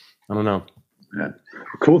 I don't know. Yeah.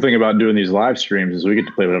 The cool thing about doing these live streams is we get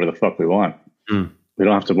to play whatever the fuck we want. We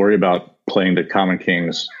don't have to worry about playing the Common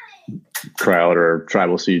Kings crowd or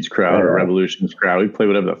Tribal Seeds crowd or Revolutions crowd. We play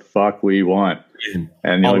whatever the fuck we want.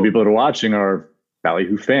 And the only people that are watching are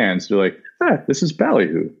Ballyhoo fans. They're like, this is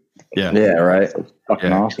Ballyhoo. Yeah. Yeah, right. It's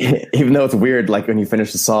fucking awesome. Even though it's weird, when you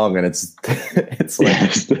finish the song and it's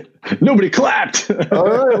nobody clapped.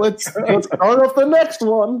 All right, let's start off the next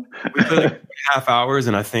one. We played half hours,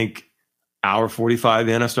 and I think hour 45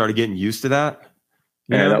 in, I started getting used to that.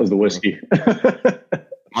 Yeah, that was the whiskey.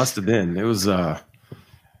 Must have been. It was that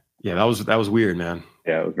was weird, man.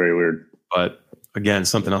 Yeah, it was very weird. But again,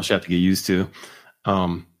 something else you have to get used to.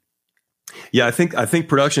 I think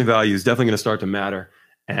production value is definitely going to start to matter.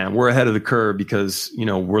 And we're ahead of the curve because, you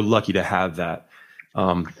know, we're lucky to have that.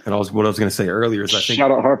 And what I was going to say earlier is I think... Shout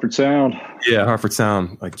out Hartford Sound. Yeah, Hartford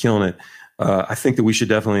Sound, killing it. I think that we should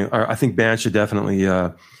definitely... I think bands should definitely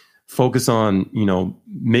focus on, you know,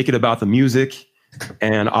 make it about the music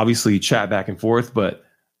and obviously chat back and forth, but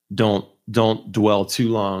don't dwell too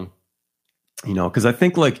long, you know, because I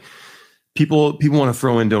think people want to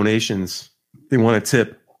throw in donations. They want to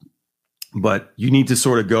tip, but you need to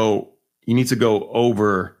sort of go... You need to go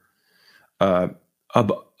over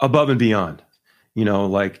above and beyond, you know,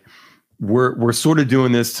 we're sort of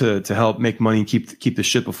doing this to help make money and keep the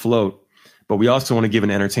ship afloat, but we also want to give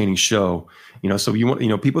an entertaining show, you know, so you want, you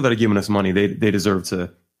know, people that are giving us money, they deserve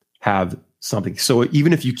to have something. So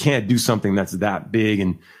even if you can't do something that's that big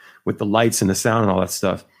and with the lights and the sound and all that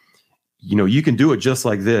stuff, you can do it just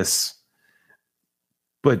like this,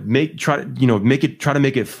 but try to make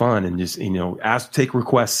it fun and just, take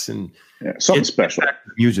requests and something special.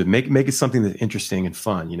 Music, make it something that's interesting and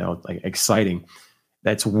fun, like exciting.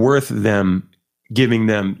 That's worth them giving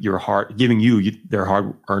you their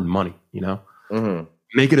hard earned money, Mm-hmm.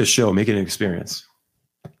 Make it a show, make it an experience.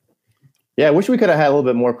 Yeah, I wish we could have had a little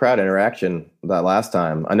bit more crowd interaction that last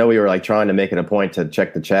time. I know we were like trying to make it a point to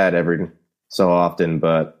check the chat every so often,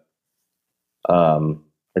 but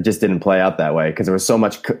it just didn't play out that way because there's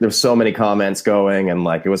so many comments going, and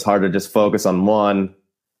like it was hard to just focus on one.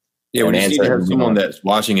 Yeah, we just need to have someone that's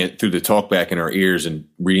watching it through the talkback in our ears and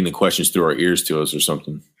reading the questions through our ears to us or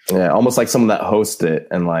something. Yeah, almost like someone that hosts it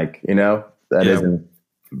and like that isn't.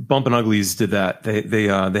 Bumpin' Uglies did that. They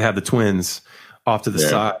have the twins off to the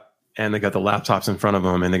side, and they got the laptops in front of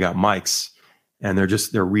them, and they got mics, and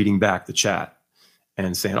they're reading back the chat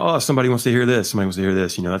and saying, "Oh, somebody wants to hear this. Somebody wants to hear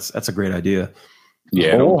this." That's a great idea.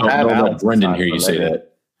 Yeah, don't let Brendan hear you say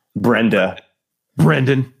that. Brenda.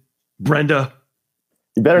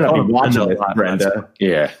 You better not be watching it, Brenda.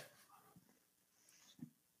 Yeah.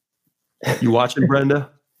 You watching Brenda?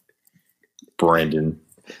 Brendan.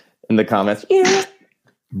 In the comments. Yeah.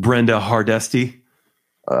 Brenda Hardesty.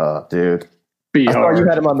 Dude. I saw you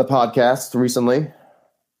had him on the podcast recently.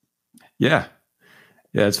 Yeah.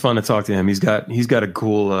 Yeah, it's fun to talk to him. He's got a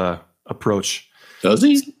cool approach. Does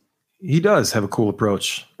he? He does have a cool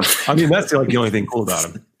approach. I mean, that's the only thing cool about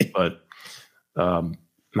him. But no,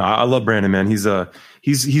 I love Brandon, man.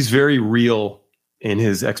 He's very real in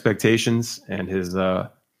his expectations and his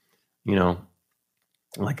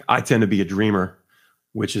like I tend to be a dreamer,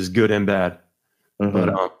 which is good and bad.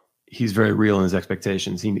 Mm-hmm. But he's very real in his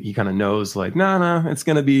expectations. He kind of knows like, no,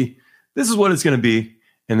 this is what it's gonna be.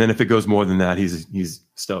 And then if it goes more than that, he's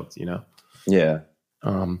stoked, Yeah.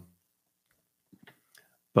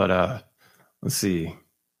 But let's see.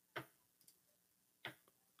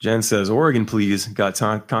 Jen says, Oregon, please. Got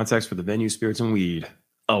contacts for the venue, spirits, and weed.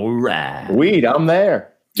 All right. Weed, I'm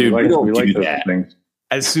there. Dude, we don't do that. Things.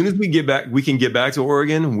 As soon as we can get back to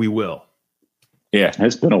Oregon, we will. Yeah.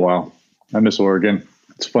 It's been a while. I miss Oregon.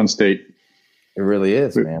 It's a fun state. It really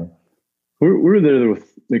is, man. We were there with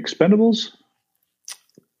the Expendables.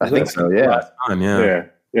 I think so, yeah. Last time, yeah.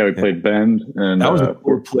 Yeah, we played Bend. And that was a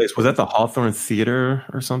cool place. Was that the Hawthorne Theater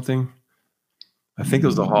or something? I think it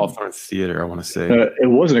was the Hawthorne Theater, I want to say. It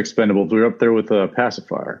wasn't Expendables. We were up there with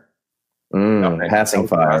Pacifier. Passing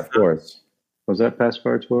Fire, of course. Was that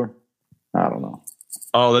Pacifier tour? I don't know.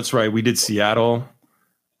 Oh, that's right. We did Seattle.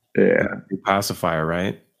 Yeah. Pacifier,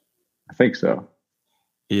 right? I think so.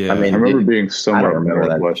 Yeah. I remember being somewhere in remember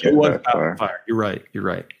Northwest. It was Pacifier. You're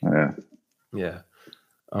right. Yeah. Yeah.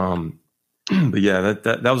 But yeah,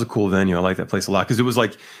 that was a cool venue. I like that place a lot because it was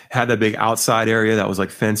like had that big outside area that was like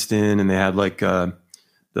fenced in, and they had like the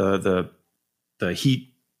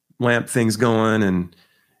heat lamp things going, and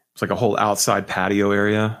it's like a whole outside patio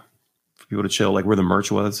area for people to chill, like where the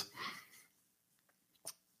merch was.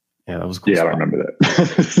 Yeah, that was cool. Yeah, I remember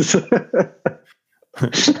that.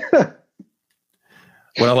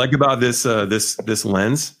 What I like about this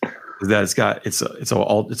lens is that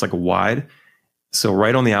it's like a wide. So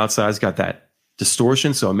right on the outside, it's got that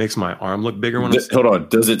distortion, so it makes my arm look bigger when Hold on.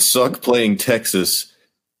 Does it suck playing Texas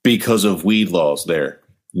because of weed laws there?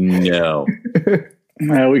 No.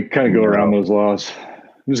 Yeah, we kind of go around those laws.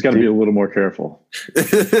 We just got to be a little more careful.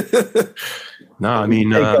 No, I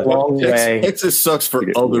mean, Texas sucks for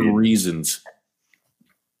other reasons.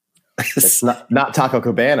 It's not Taco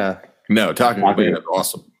Cabana. No, Taco Cabana is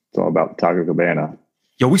awesome. It's all about Taco Cabana.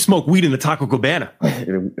 Yo, we smoke weed in the Taco Cabana.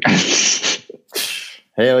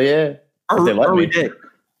 Hell yeah. If they let me.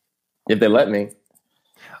 If they let me.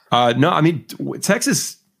 No, I mean,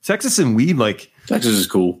 Texas and weed, like. Texas is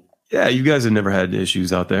cool. Yeah, you guys have never had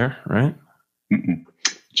issues out there, right? Mm-mm.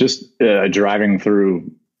 Just driving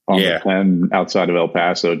through on the 10 outside of El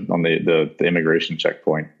Paso on the immigration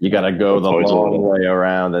checkpoint. You got to go the long way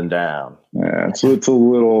around and down. Yeah, so it's a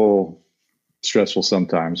little stressful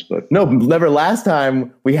sometimes, but. No, never last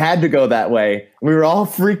time we had to go that way. We were all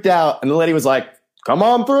freaked out, and the lady was like, come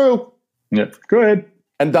on through. Yeah, go ahead.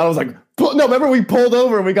 And Donald was like, no, remember we pulled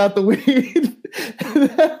over and we got the weed.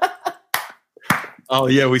 Oh,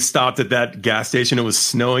 yeah, we stopped at that gas station. It was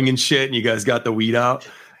snowing and shit, and you guys got the weed out.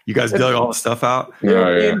 You guys dug all the stuff out.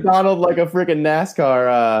 Yeah. Donald like a freaking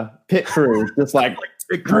NASCAR pit crew, just like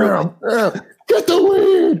pit crew. Get the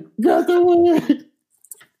weed.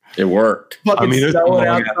 It worked. I mean, there's some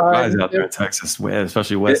guys out there in Texas,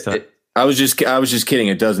 especially West. I was just kidding.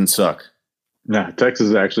 It doesn't suck. No, Texas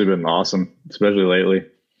has actually been awesome, especially lately.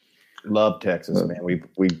 Love Texas, man.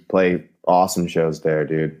 We play awesome shows there,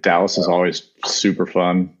 dude. Dallas is always super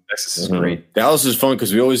fun. Texas is great. Dallas is fun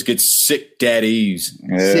because we always get sick daddies.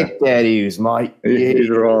 Yeah. Sick daddies, Mike. These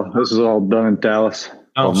are all. This is all done in Dallas.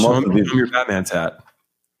 Oh, Well, show most of me these- your Batman tat.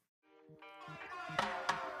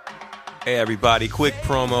 Hey everybody, quick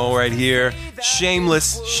promo right here.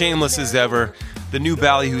 Shameless as ever. The new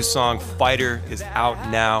Ballyhoo song "Fighter" is out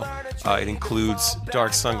now. It includes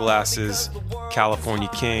Dark Sunglasses, California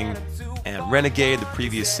King, and Renegade, the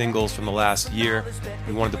previous singles from the last year.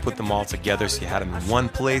 We wanted to put them all together so you had them in one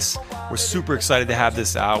place. We're super excited to have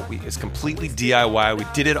this out. It's completely DIY. We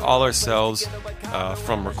did it all ourselves,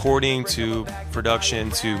 from recording to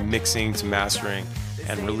production to mixing to mastering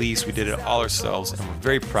and release. We did it all ourselves, and we're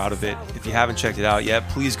very proud of it. If you haven't checked it out yet,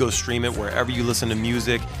 please go stream it wherever you listen to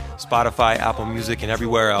music, Spotify, Apple Music, and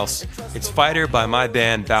everywhere else. It's Fighter by my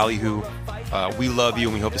band, Ballyhoo. We love you,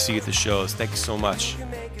 and we hope to see you at the shows. Thank you so much.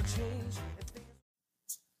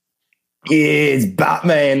 Yeah, it's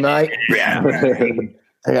Batman, mate.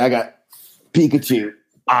 Hey, I got Pikachu.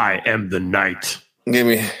 I am the knight. Give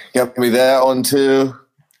me that one too.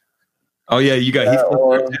 Oh, yeah, you got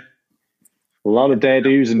Heath. A lot of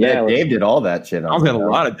tattoos in Yeah, Dallas. Dave did all that shit. I've got a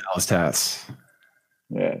lot of Dallas tats.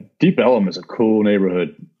 Yeah, Deep Ellum is a cool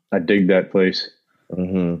neighborhood. I dig that place.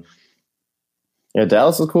 Mm-hmm. Yeah,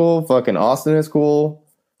 Dallas is cool. Fucking Austin is cool.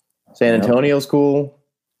 San Antonio's cool.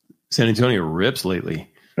 San Antonio rips lately.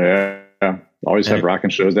 Yeah, always have rocking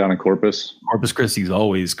shows down in Corpus. Corpus Christi's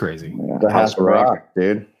always crazy. Yeah, The House of Rock,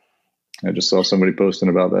 dude. I just saw somebody posting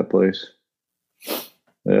about that place.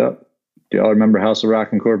 Yeah. Do y'all remember House of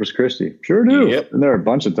Rock in Corpus Christi? Sure do. Yep. Been there a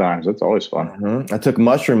bunch of times. That's always fun. Mhm. I took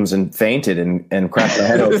mushrooms and fainted and cracked my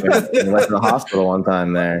head open and went to the hospital one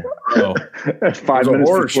time there. Oh, 5 a minutes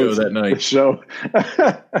horror before show that the night. show.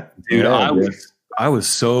 dude, Yeah, I was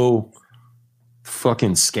so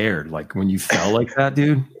fucking scared. Like when you fell like that,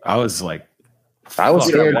 dude, I was like, I was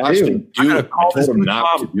Fuck, scared I watched too. him I do gotta it. call I this told him dude not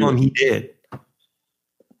Bob to and do tell him it. he did.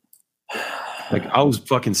 Like I was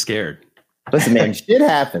fucking scared. Listen, man, shit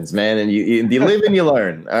happens, man, and you live and you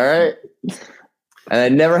learn. All right. And I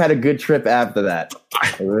never had a good trip after that.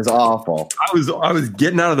 It was awful. I was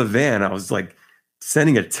getting out of the van. I was like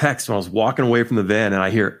sending a text when I was walking away from the van, and I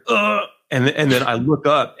hear and then I look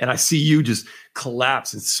up and I see you just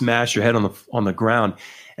collapse and smash your head on the ground,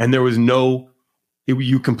 and there was no.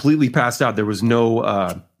 You completely passed out. There was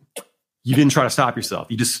no. You didn't try to stop yourself.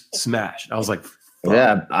 You just smashed. I was like, fuck.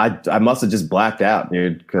 Yeah, I must have just blacked out,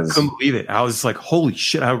 dude. Because Couldn't believe it. I was like, holy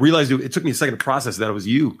shit. I realized it took me a second to process that it was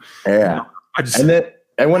you. yeah. I just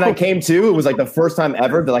And when I came to, it was like the first time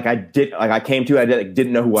ever that I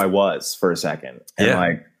didn't know who I was for a second. And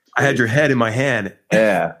Yeah. I had your head in my hand.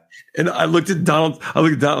 yeah. And I looked at Donald.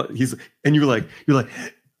 And you were like,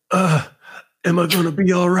 am I going to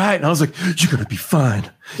be all right? And I was like, you're going to be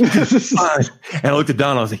fine. You're gonna be fine. And I looked at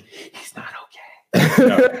Donald. I was like, he's not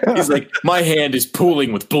okay. He's like, my hand is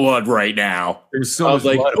pooling with blood right now. There was so I much was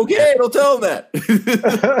like, blood. okay, don't tell him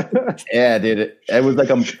that. Yeah, dude. It was like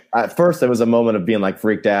at first it was a moment of being like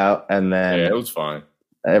freaked out, and then Yeah, it was fine.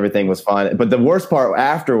 everything was fine. But the worst part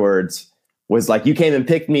afterwards was like you came and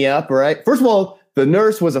picked me up, right? First of all, the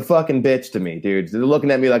nurse was a fucking bitch to me, dude. They're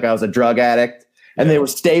looking at me like I was a drug addict, and they were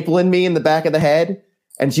stapling me in the back of the head.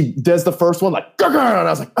 And she does the first one like, and I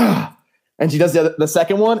was like, ah. And she does the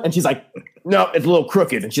second one, and she's like, no, it's a little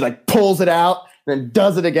crooked. And she like pulls it out and then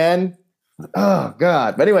does it again. Oh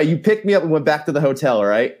God. But anyway, you picked me up and went back to the hotel,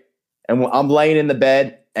 right? And I'm laying in the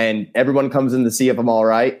bed, and everyone comes in to see if I'm all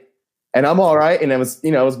right. And I'm all right. And it was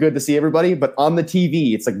good to see everybody. But on the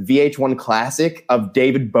TV, it's like VH1 classic of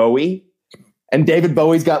David Bowie. And David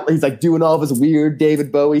Bowie's he's like doing all of his weird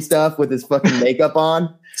David Bowie stuff with his fucking makeup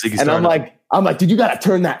on. Ziggy And I'm Stardust. like, dude, you got to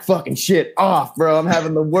turn that fucking shit off, bro. I'm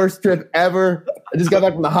having the worst trip ever. I just got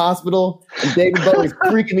back from the hospital, and David Bowie's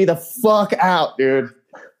freaking me the fuck out, dude.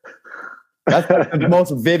 That's like the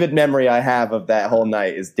most vivid memory I have of that whole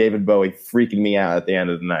night is David Bowie freaking me out at the end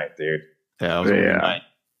of the night, dude. Yeah, it was a weird night.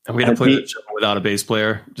 And we had to play the show without a bass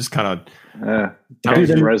player. Just kind of.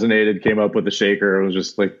 Townsend resonated, came up with the shaker. It was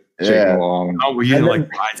just like shaking along. Oh, were you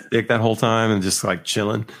like ride stick that whole time and just like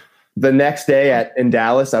chilling? The next day in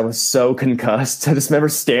Dallas, I was so concussed. I just remember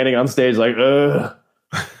standing on stage like, ugh.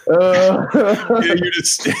 Yeah, you're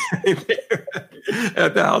just standing there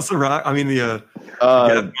at the House of Rock. I mean, the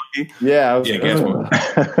Gas Monkey. Yeah, I was Yeah, like, Gas ugh. Monkey.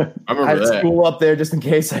 I I remember had that. school up there just in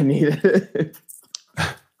case I needed it.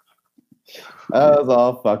 I was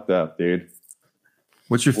all fucked up, dude.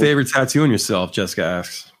 What's your favorite tattoo on yourself? Jessica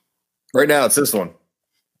asks. Right now, it's this one.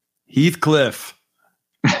 Heathcliff.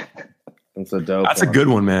 That's a dope. That's a good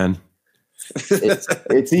one, man.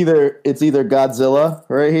 it's either Godzilla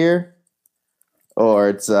right here, or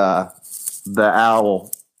it's the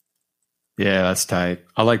owl Yeah, that's tight.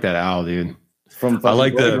 I like that owl, dude. from I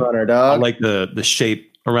like Blade the Runner, I dog. like the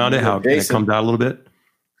shape around it, how it Jason. comes out a little bit.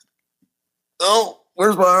 Oh,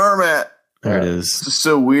 where's my arm at? There it This is. is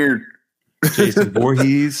so weird. Jason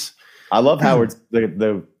Voorhees. I love Howard's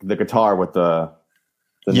the guitar with the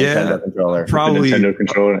Yeah. Nintendo controller. Probably, the Nintendo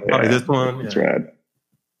controller. probably this one. That's Yeah. rad.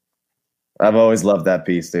 I've always loved that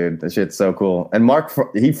piece, dude. That shit's so cool. And Mark,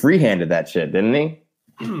 he freehanded that shit, didn't he?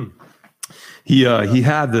 He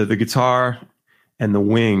had the guitar and the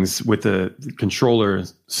wings with the controller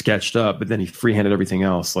sketched up, but then he freehanded everything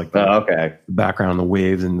else, like the Okay. background, the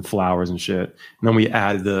waves and the flowers and shit. And then we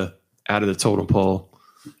added the totem pole.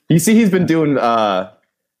 You see, he's been doing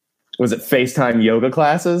was it FaceTime yoga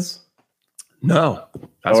classes? No,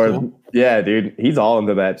 that's cool. Yeah, dude, he's all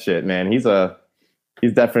into that shit, man. He's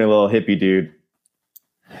definitely a little hippie dude.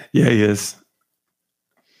 Yeah, he is.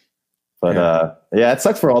 But yeah, it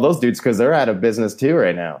sucks for all those dudes because they're out of business too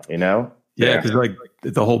right now. You know? Yeah, because like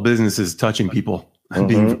the whole business is touching people and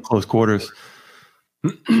being in close quarters.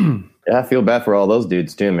 Yeah, I feel bad for all those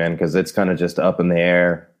dudes too, man, because it's kind of just up in the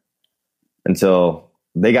air until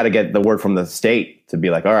they got to get the word from the state to be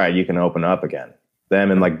like, all right, you can open up again.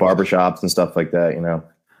 Them in like barbershops and stuff like that, you know?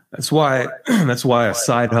 That's why a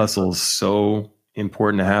side hustle is so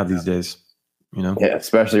important to have these days. You know? Yeah,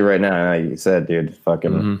 especially right now. Like you said, dude,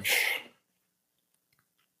 fucking.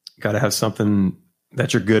 Got to have something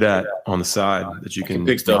that you're good at on the side that you can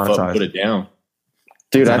Pick stuff up, monetize. and put it down.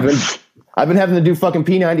 Dude, I've been having to do fucking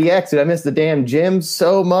P90X. Dude, I miss the damn gym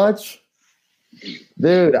so much.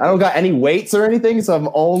 Dude, I don't got any weights or anything, so I'm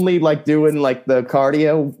only like doing like the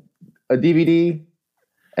cardio DVD,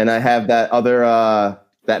 and I have that other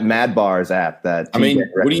that Mad Bars app. That I mean, TJ what are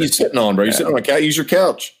you recommended. sitting on, bro? You sitting on a couch? Use your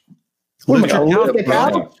couch. What am I Lift gonna your lift the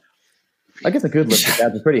couch, bro. couch? I guess I could lift the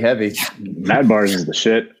couch. It's pretty heavy. Mad Bars is the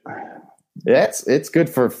shit. Yeah, it's good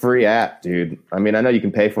for a free app, dude. I mean, I know you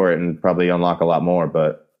can pay for it and probably unlock a lot more,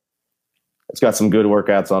 but it's got some good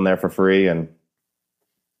workouts on there for free. And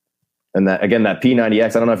that again, that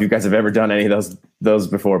P90X. I don't know if you guys have ever done any of those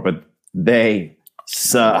before, but they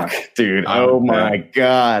suck, dude. Oh my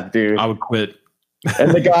god, dude. I would quit.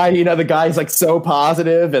 And the guy's like so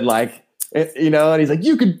positive and like, you know, and he's like,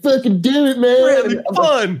 you can fucking do it, man. Really And I'm like,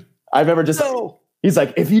 fun. I remember just, he's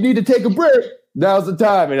like, if you need to take a break, now's the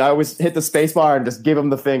time. And I always hit the space bar and just give him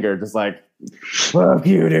the finger, just like, fuck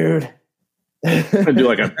you, dude. I'm gonna do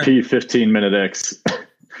like a P15 minute X, Yeah,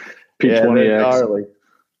 they're P20X. gnarly.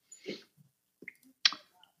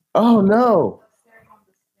 Oh no.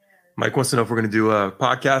 Mike wants to know if we're going to do a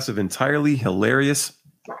podcast of entirely hilarious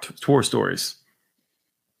tour stories.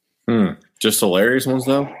 Just hilarious ones,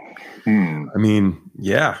 though. I mean,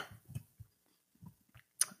 yeah,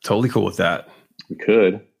 totally cool with that. We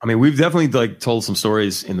could. I mean, we've definitely like told some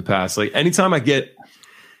stories in the past. Like anytime I get,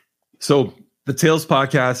 so the Tales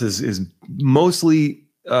podcast is mostly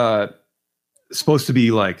supposed to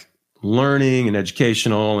be like learning and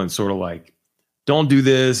educational and sort of like, don't do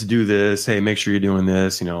this, do this. Hey, make sure you're doing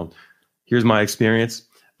this. You know, here's my experience.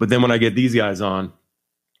 But then when I get these guys on,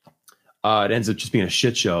 it ends up just being a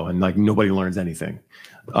shit show and like nobody learns anything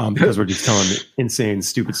because we're just telling insane,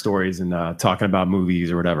 stupid stories and talking about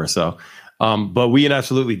movies or whatever. So, but we can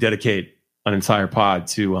absolutely dedicate an entire pod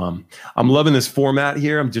to. I'm loving this format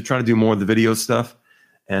here. I'm just trying to do more of the video stuff,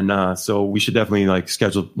 and so we should definitely like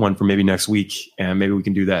schedule one for maybe next week, and maybe we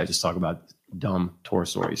can do that. Just talk about dumb tour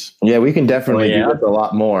stories. Yeah, we can definitely Yeah. do this a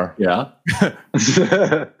lot more. Yeah.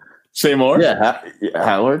 Say more. Yeah,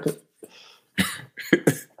 Howard.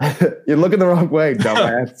 You're looking the wrong way,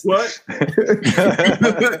 dumbass. What?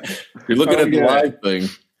 You're looking at the live thing.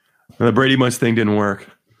 The Brady Bunch thing didn't work.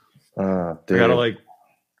 Oh, I dude. gotta like.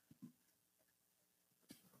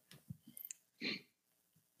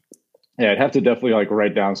 Yeah, I'd have to definitely like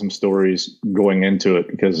write down some stories going into it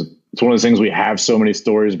because it's one of those things we have so many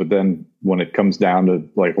stories, but then when it comes down to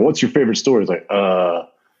like, what's your favorite story? It's like, can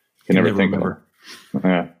never think of it.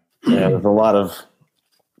 Yeah. Yeah, there's a lot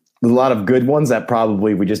of good ones that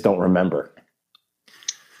probably we just don't remember.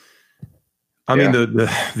 I mean,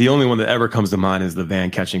 the only one that ever comes to mind is the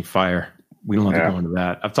van catching fire. We don't have to Yeah. go into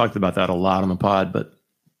that. I've talked about that a lot on the pod, but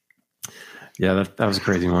yeah, that was a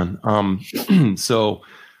crazy one. So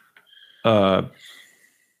I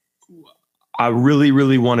really,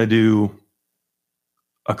 really want to do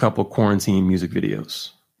a couple quarantine music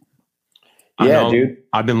videos. I Yeah, know dude.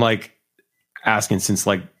 I've been like asking since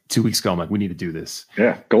like 2 weeks ago. I'm like, we need to do this.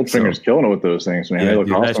 Yeah. Goldfinger's killing it with those things, man. Yeah, They look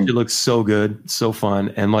dude, that awesome. shit looks so good, so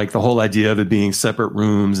fun, and like the whole idea of it being separate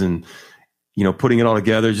rooms and putting it all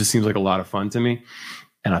together just seems like a lot of fun to me.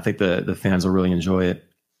 And I think the fans will really enjoy it.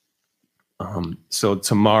 So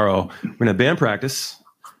tomorrow we're going to band practice.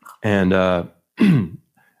 And I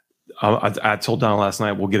told Don last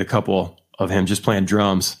night we'll get a couple of him just playing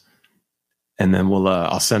drums. And then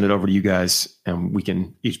I'll send it over to you guys and we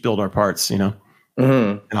can each build our parts, And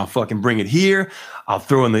I'll fucking bring it here. I'll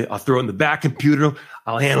throw it in the back computer.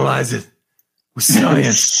 I'll analyze it with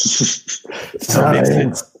science.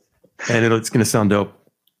 And it's going to sound dope.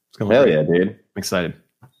 Hell yeah, dude. I'm excited.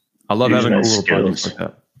 I love having cool little projects like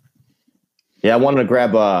that. Yeah, I wanted to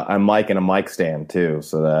grab a mic and a mic stand too,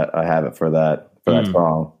 so that I have it for that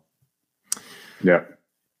song. Yeah.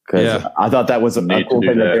 Because I thought that was a cool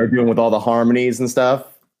thing that they were doing with all the harmonies and stuff.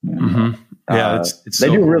 Mm-hmm. Yeah, it's they so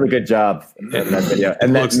do a cool. really good job in that video.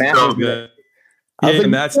 And that Matt so good. Yeah,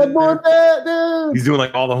 and that's he's doing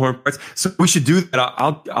like all the horn parts. So we should do that.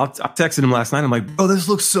 I texted him last night. I'm like, bro, this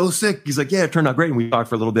looks so sick. He's like, yeah, it turned out great. And we talked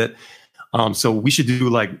for a little bit. So we should do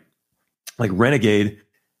like Renegade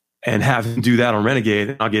and have him do that on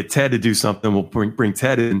Renegade. I'll get Ted to do something. We'll bring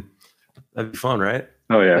Ted in. That'd be fun, right?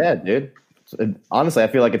 Oh yeah. Yeah, dude. Honestly, I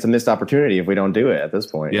feel like it's a missed opportunity if we don't do it at this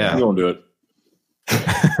point. Yeah. We won't do it.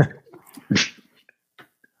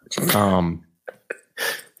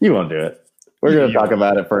 You won't do it. We're going to talk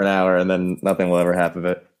about it for an hour and then nothing will ever happen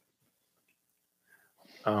of it.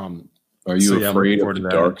 Are you afraid of the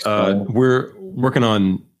dark side? We're working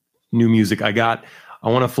on new music. I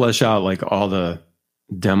want to flesh out like all the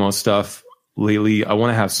demo stuff lately. I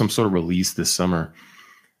want to have some sort of release this summer.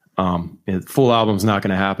 Full album's not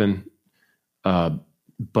going to happen.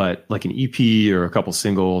 But like an EP or a couple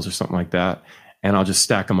singles or something like that. And I'll just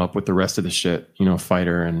stack them up with the rest of the shit,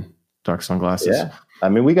 Fighter and Dark Sunglasses. Yeah. I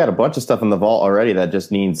mean, we got a bunch of stuff in the vault already that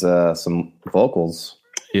just needs some vocals.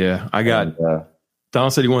 Yeah. I got, Don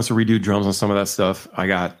said he wants to redo drums on some of that stuff. I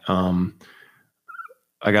got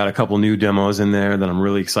a couple new demos in there that I'm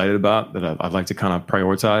really excited about that I'd like to kind of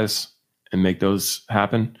prioritize and make those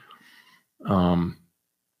happen.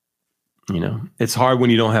 It's hard when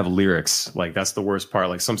you don't have lyrics. Like that's the worst part.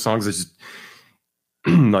 Like some songs are just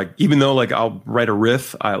like, even though like I'll write a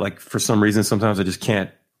riff, I like for some reason, sometimes I just can't,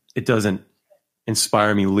 it doesn't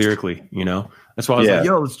inspire me lyrically, That's why I was like,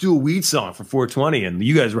 yo, let's do a weed song for 420 and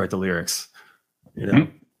you guys write the lyrics,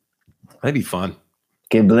 That'd be fun.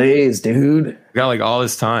 Get blazed, dude. We got like all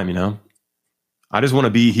this time, I just want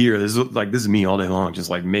to be here. This is me all day long, just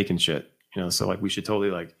like making shit, so like we should totally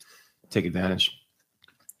like take advantage.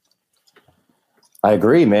 I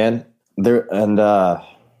agree, man.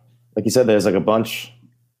 Like you said, there's like a bunch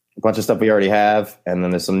of stuff we already have, and then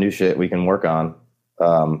there's some new shit we can work on.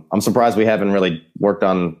 I'm surprised we haven't really worked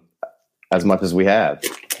on as much as we have.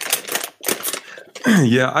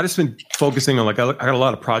 Yeah, I just been focusing on I got a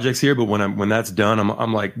lot of projects here, but when that's done,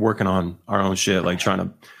 I'm like working on our own shit, like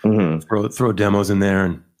trying to throw demos in there.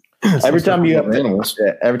 And every time you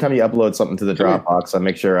upload something to the Dropbox, I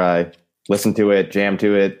make sure I listen to it, jam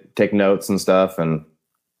to it, take notes and stuff, and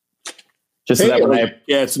just so that when I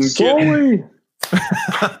hey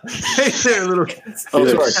there, little.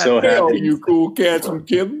 So happy. You cool cats and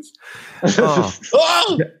kittens.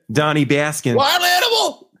 Oh. Donnie Baskin. Wild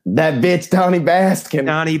animal. That bitch, Donnie Baskin.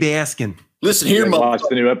 Donnie Baskin. Listen here, I watched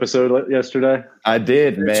the new episode yesterday. I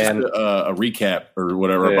did, man. A recap or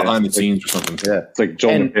whatever, behind the scenes or something. Yeah, it's like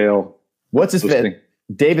Joel McHale. What's his name?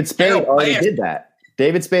 David Spade already did that.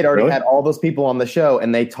 David Spade already had all those people on the show,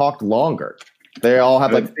 and they talked longer. They all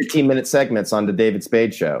have like 15-minute segments on the David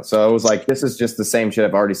Spade show. So it was like, this is just the same shit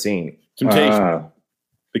I've already seen. Temptation.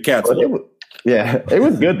 The cats. It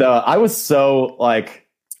was good though. I was so like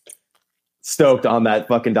stoked on that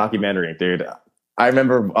fucking documentary, dude. I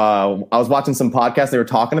remember I was watching some podcast. They were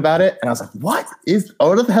talking about it, and I was like, what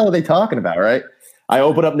the hell are they talking about? Right? I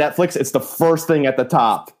open up Netflix. It's the first thing at the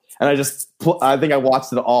top. And I think I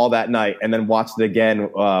watched it all that night and then watched it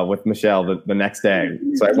again with Michelle the next day.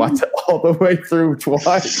 So I watched it all the way through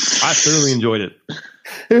twice. I thoroughly enjoyed it.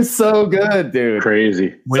 It was so good, dude.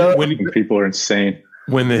 Crazy. When people are insane.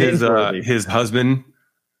 When his husband,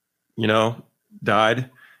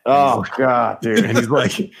 died. Oh God, dude. And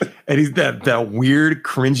he's that weird,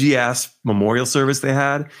 cringy ass memorial service they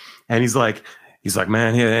had. And he's like,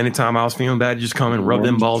 man, yeah, anytime I was feeling bad, you just come and rub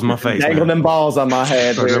them balls in my face. Dangle them balls on my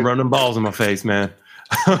head. Rub them balls in my face, man.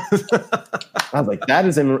 I was like, that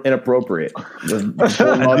is inappropriate.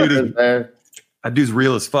 That dude's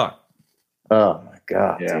real as fuck. Oh my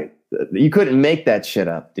God, dude. You couldn't make that shit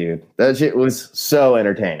up, dude. That shit was so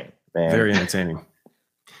entertaining, man. Very entertaining.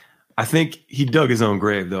 I think he dug his own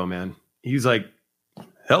grave, though, man. He's like,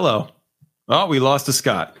 hello. Oh, we lost to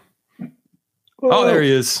Scott. Oh, there he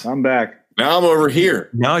is. I'm back. Now I'm over here.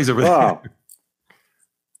 Now he's over there.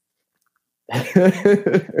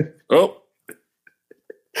 Oh,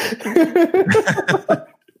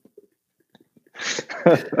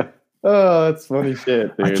 Oh, that's funny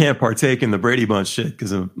shit, dude. I can't partake in the Brady Bunch shit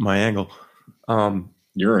because of my angle.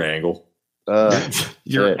 you're an angle. You're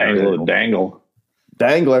shit. Angle and dangle.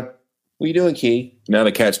 Dangler. What you doing, Key? Now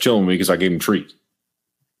the cat's chilling with me because I gave him treats.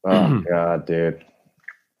 Oh God, dude.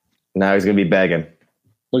 Now he's gonna be begging.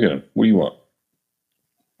 Look at him. What do you want?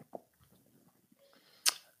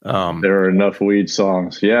 There are enough weed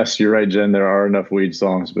songs. Yes, you're right, Jen. There are enough weed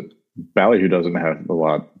songs, but Ballyhoo doesn't have a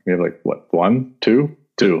lot. We have like what? One, two.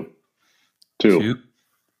 Shoot.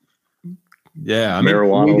 Yeah, I mean,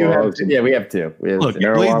 Marijuana We do have laws. two. Yeah, we have two. We have look, two.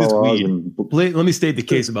 Blaze Marijuana This laws Weed. and Let me state the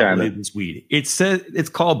case about Kinda. Blaze This Weed. It says it's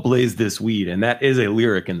called Blaze This Weed, and that is a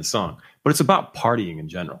lyric in the song. But it's about partying in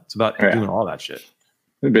general. It's about Yeah. doing all that shit.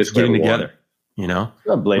 basically Just getting everyone. together. You know,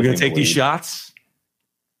 We're we're gonna take these shots.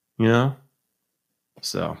 You know,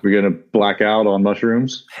 so We're gonna black out on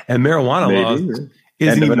mushrooms. and marijuana laws Maybe. isn't End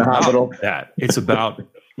up even in the about hospital. that. It's about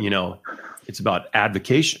it's about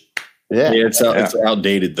advocation. Yeah. Yeah, it's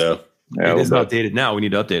outdated though. Yeah, It is but- outdated now. We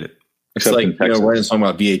need to update it. It's Except like in Texas. writing a song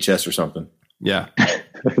about VHS or something. Yeah.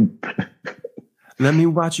 Let me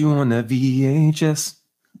watch you on that VHS.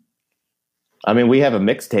 I mean, we have a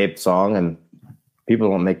mixtape song, and people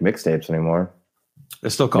don't make mixtapes anymore.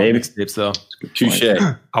 They're still called Maybe. mixtapes, though. Touche.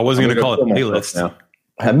 I wasn't going to call it a kill myself playlist.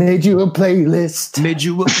 now. I made you a playlist. Made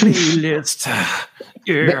you a playlist. Make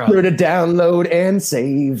Yeah. sure to download and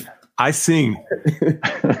save. I sing.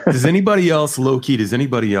 Does anybody else, low key, does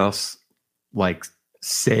anybody else like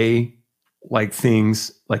say like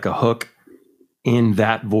things like a hook in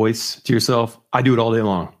that voice to yourself? I do it all day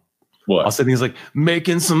long. What? I'll say things like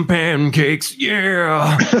making some pancakes.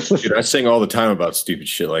 Yeah. Dude, I sing all the time about stupid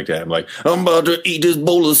shit like that. I'm like, I'm about to eat this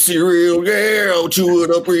bowl of cereal. Yeah, I'll chew it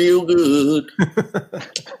up real good.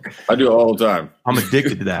 I do it all the time. I'm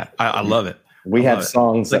addicted to that. I love it. We I have love it.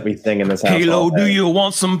 songs that we sing in this house. Halo, all do day. you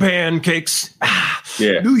want some pancakes? Ah,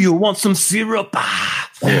 Yeah. do you want some syrup? Ah,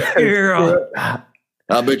 yeah.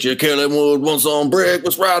 I bet you Kelly Wood wants some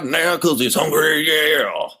breakfast right now because he's hungry.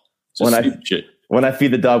 Yeah. It's When I- stupid shit. When I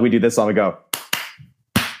feed the dog, we do this song. We go.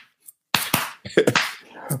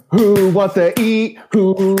 Who wants to eat?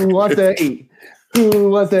 Who wants to eat? Who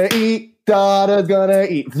wants to eat? Daughter's gonna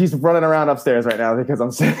eat. She's running around upstairs right now because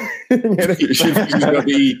I'm sitting. She's gonna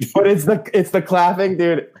eat. But it's the clapping,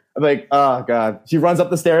 dude. Like, oh God. She runs up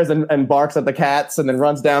the stairs and barks at the cats and then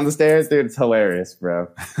runs down the stairs. Dude, it's hilarious, bro.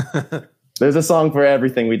 There's a song for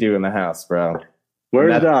everything we do in the house, bro.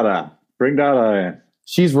 Where's That- Dada? Bring Dada in.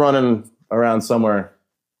 She's running around somewhere.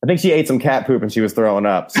 I think she ate some cat poop and she was throwing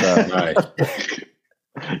up. So Nice.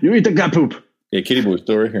 You eat the cat poop. Yeah, Kitty Boy's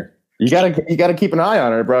still right here. you gotta keep an eye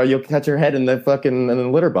on her, bro. You'll catch her head in the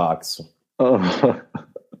litter box. Oh,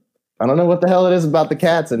 I don't know what the hell it is about the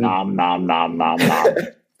cats and nom nom nom nom nom.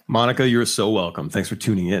 Monica, you're so welcome. Thanks for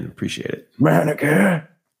tuning in. Appreciate it. Monica.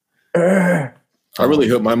 I really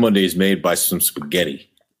hope my Monday is made by some spaghetti.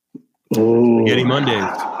 Ooh. Spaghetti Mondays.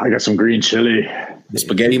 I got some green chili.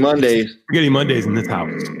 Spaghetti Mondays. Spaghetti Mondays in this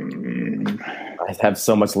house. I have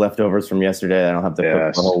so much leftovers from yesterday. I don't have to cook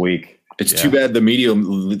Yes. the whole week. It's Yeah. too bad the media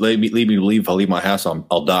lead me to believe if I leave my house,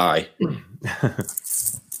 I'll die.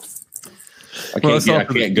 I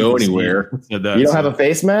can't go anywhere. Said that, You don't so- have a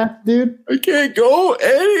face mask, dude? I can't go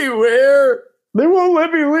anywhere. They won't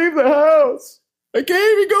let me leave the house. I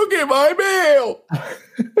can't even go get my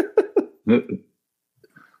mail.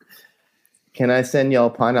 Can I send y'all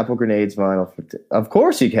pineapple grenades vinyl? Of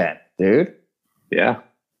course you can, dude. Yeah.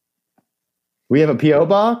 We have a P.O.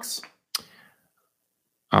 box.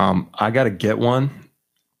 I gotta get one.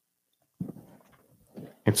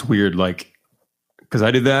 It's weird, like, because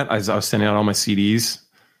I did that. I was sending out all my CDs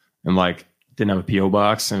and like didn't have a PO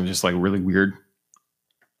box, and it was just like really weird.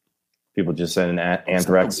 People just send an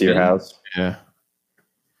anthrax to your house. Yeah.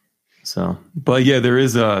 So, but yeah, there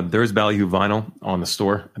is Ballyhoo vinyl on the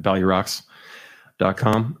store at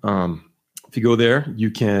BallyRocks.com. If you go there,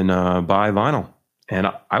 you can buy vinyl, and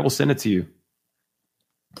I will send it to you.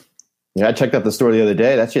 Yeah, I checked out the store the other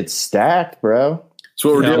day. That shit's stacked, bro. That's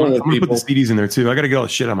what we're Yeah, I'm dealing gonna with, put people. the CDs in there too. I got to get all the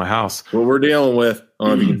shit out of my house. What we're dealing with. I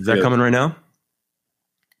don't know if you can Is that feel it. coming right now?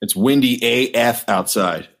 It's windy AF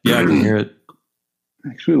outside. Yeah, I can hear it.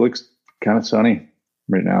 Actually, it looks kind of sunny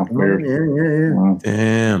right now. Weird. Wow.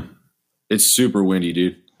 Damn. It's super windy,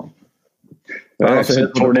 dude. They also said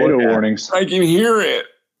hit the tornado forecast. warnings. I can hear it.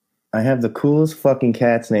 I have the coolest fucking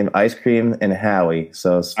cats named Ice Cream and Howie.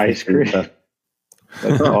 So Ice Cream.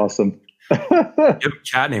 That's awesome. You have a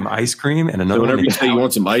cat named Ice Cream and So another one whenever you named say you Howie.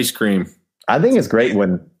 want some ice cream, I think it's great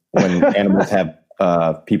when animals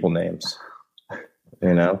have people names.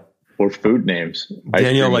 You know, or food names.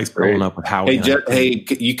 Danielle likes growing up with Howie. Hey,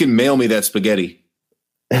 you can mail me that spaghetti.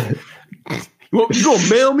 You gonna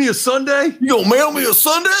mail me a Sunday? You gonna mail me a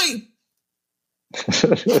Sunday?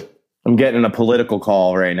 I'm getting a political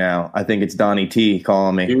call right now. I think it's Donnie T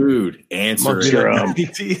calling me. Dude, answer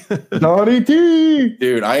it. Donnie T.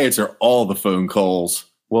 Dude, I answer all the phone calls.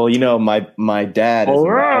 Well, you know, my dad is a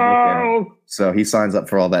Republican, so he signs up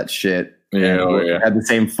for all that shit. Yeah, We have the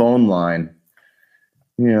same phone line.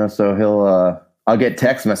 Yeah, so I'll get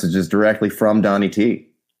text messages directly from Donnie T.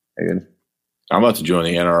 Dude. I'm about to join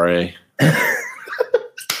the NRA.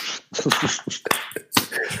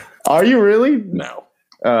 Are you really? No.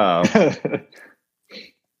 Oh.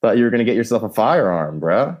 Thought you were going to get yourself a firearm,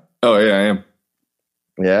 bro. Oh, yeah, I am.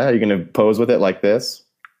 Yeah? Are you going to pose with it like this?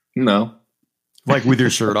 No. Like with your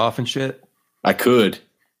shirt off and shit? I could.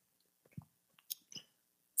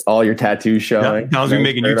 All your tattoos showing. Now we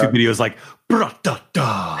making YouTube videos like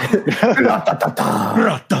bra-da-da.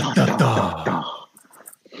 Bra-da-da-da.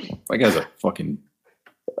 That guy's a fucking...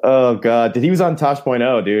 Oh God! He was on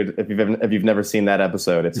Tosh.0, dude. If you've never seen that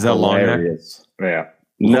episode, it's Is that hilarious. Yeah.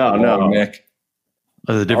 No. Nick.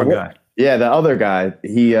 That's a different guy. Yeah, the other guy.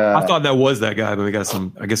 I thought that was that guy, but we got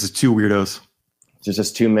some. I guess it's two weirdos. There's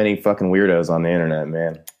just too many fucking weirdos on the internet,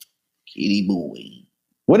 man. Kitty boy.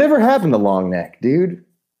 Whatever happened to Long Neck, dude?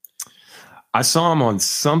 I saw him on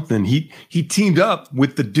something. He teamed up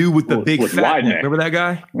with the dude with the big with fat wide neck. neck. Remember that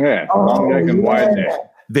guy? Yeah. Long neck and wide neck.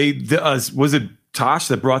 Was it Tosh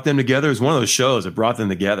that brought them together? It was one of those shows that brought them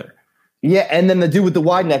together. Yeah, and then the dude with the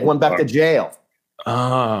wide neck went back to jail.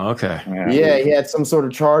 Oh, okay. Yeah, he had some sort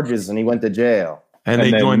of charges and he went to jail. And And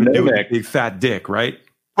they then joined the dude with Novak- the big fat dick, right?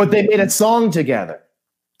 But they made a song together.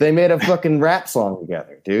 They made a fucking rap song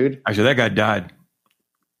together, dude. Actually, that guy died.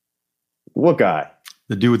 What guy?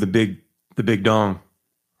 The dude with the big dong.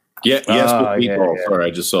 Yeah, yes, Oh, with yeah, meatballs. yeah. Sorry, I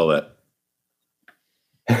just saw that.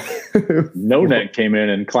 No Neck came in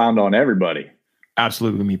and clowned on everybody.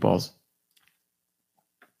 Absolutely meatballs.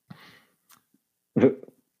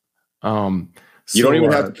 You don't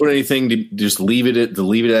even have to put anything to just leave it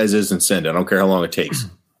as is and send it. I don't care how long it takes.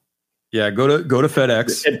 Yeah, go to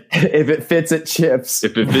FedEx. If it fits, it chips.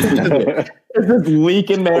 If it fits, Is this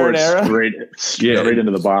leaking Or marinara? straight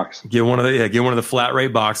into the box. Get one of the flat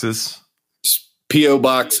rate boxes. P.O.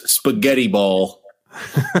 Box spaghetti ball.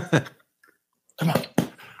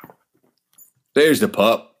 There's the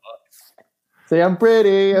pup. Say I'm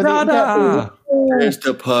pretty. Dada. There's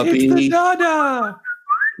the puppy. It's the Dada.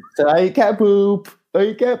 Say I can't poop.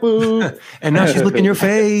 I can't poop. And now she's licking your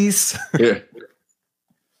face. Yeah.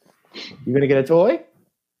 You gonna get a toy?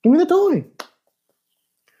 Give me the toy.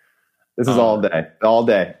 This is all day. All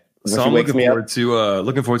day. When So she I'm wakes looking me forward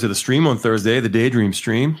up, to the stream on Thursday, the Daydream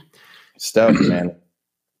stream. stoked, man.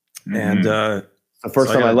 And The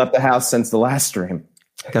first So I time I gotta- left the house since the last stream.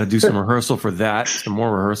 got to do some rehearsal for that. Some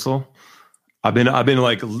more rehearsal. I've been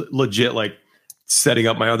like legit like setting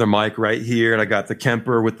up my other mic right here, and I got the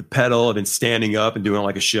Kemper with the pedal. I've been standing up and doing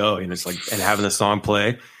like a show, and it's like and having the song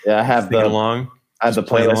play, Yeah, I have singing the along. I have the just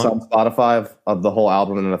playing playlist along. on Spotify of the whole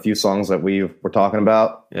album and a few songs that we were talking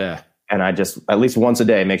about. Yeah, And I just at least once a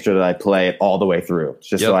day make sure that I play it all the way through,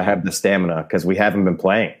 just so Yep. I have the stamina because we haven't been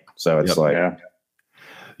playing. So it's Yep. like, Yeah.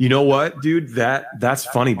 you know what, dude? That's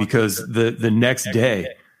funny because the next day,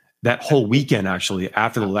 that whole weekend actually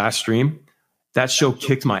after the last stream, that show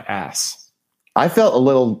kicked my ass, I felt a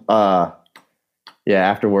little,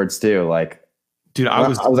 afterwards too. Like dude. I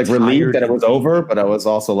was like relieved tired that it was over, but I was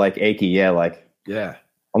also like achy. Yeah, like Yeah,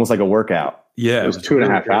 almost like a workout. yeah. It was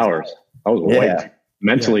 2.5 hours. I was Yeah. wiped.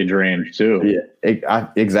 Mentally drained too. Yeah,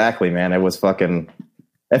 exactly, man. It was fucking.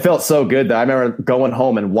 It felt so good that I remember going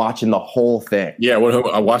home and watching the whole thing. Yeah,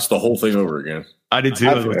 I watched the whole thing over again. I did too.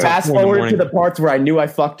 I It was like fast 4 in the forward to morning. the parts where I knew I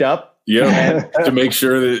fucked up. Yeah, to make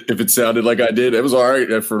sure that if it sounded like I did, it was all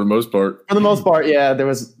right for the most part. For the most part, yeah. There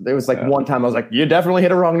was like one time I was like, "You definitely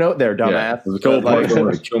hit a wrong note there, Yeah, dumbass." there's a couple But, parts where I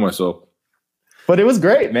wanted to kill myself. but it was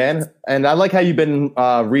great, man. And I like how you've been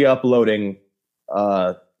re-uploading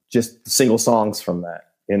just single songs from that.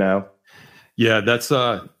 You know, Yeah, that's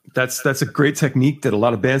a great technique that a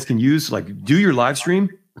lot of bands can use. Like, do your live stream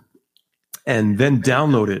and then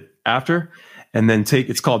download it after, and then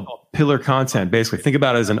it's called pillar content. Basically, think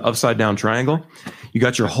about it as an upside down triangle. You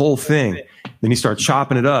got your whole thing, then you start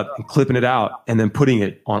chopping it up and clipping it out, and then putting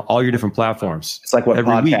it on all your different platforms. it's like what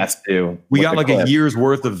Every week. podcasts do. We with got the like clip. a year's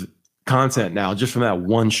worth of content now just from that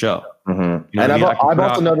one show. Mhm. You know And what I mean? I can I've put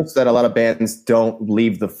also out- noticed that a lot of bands don't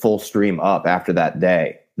leave the full stream up after that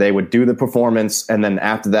day. They would do the performance, and then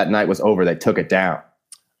after that night was over, they took it down.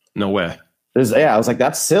 No way. I was like,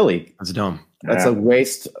 that's silly. That's dumb. That's Yeah. a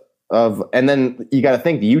waste and then you got to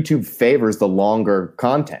think YouTube favors the longer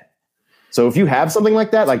content. So if you have something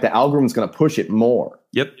like that, like the algorithm's going to push it more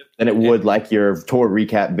Yep. than it would like your tour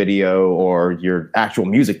recap video or your actual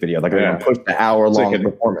music video. Like they're going to push the hour-long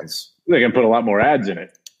performance. They can put a lot more ads in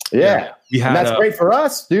it. Yeah. We had, And that's great for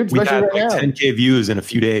us, dude. We Especially had right like now. 10K views in a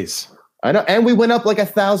few days. I know. And we went up like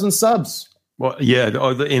 1,000 subs. Well, yeah,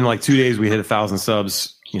 in like 2 days we hit 1,000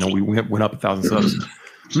 subs. You know, we went up 1,000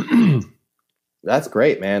 subs. That's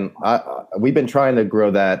great, man. We've been trying to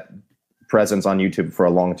grow that presence on YouTube for a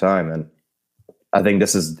long time, and I think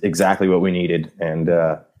this is exactly what we needed. And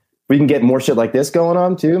we can get more shit like this going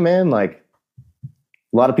on too, man. Like a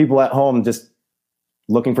lot of people at home just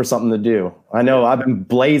looking for something to do. I know I've been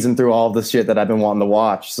blazing through all the shit that I've been wanting to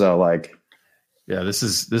watch. So like, Yeah, this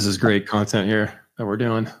is great content here that we're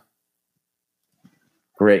doing.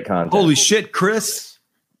 great content. Holy shit, Chris!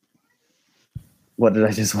 What did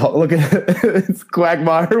I just look at? It's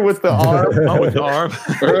Quagmire with the arm. Oh, with the arm.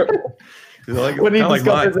 Like, When he kinda like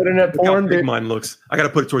discovers mine. internet Look how porn, big dude. mine looks. I got to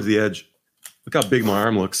put it towards the edge. Look how big my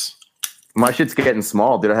arm looks. My shit's getting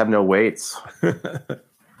small, dude. I have no weights.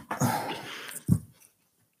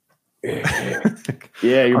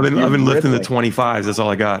 Yeah, I've been lifting the 25s. That's all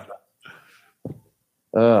I got.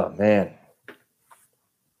 Oh man.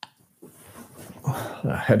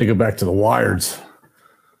 I had to go back to the Wireds.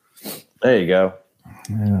 There you go.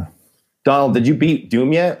 Yeah. Donald, did you beat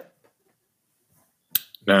Doom yet?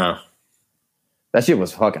 No. That shit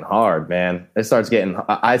was fucking hard, man. It starts getting.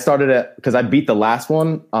 I started it because I beat the last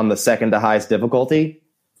one on the second to highest difficulty.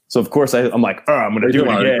 So of course I'm like, oh, I'm gonna do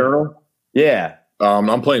it again. Yeah.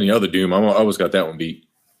 I'm playing the other Doom. I always got that one beat.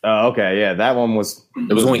 Oh, okay. Yeah, that one was.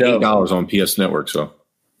 It was only dope. $8 on PS Network. So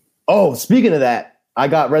Oh, speaking of that, I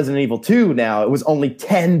got Resident Evil 2 now. It was only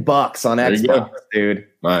 $10 on There you Xbox, dude.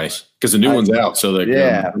 nice, because the new one's out, so they're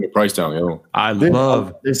Yeah. bring the price down. Yo. I Dude,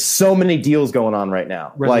 love There's so many deals going on right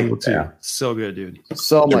now. Resident Like, Evil 2. So good, dude.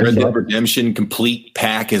 so The much. Red shit. Dead Redemption complete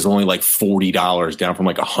pack is only like $40, down from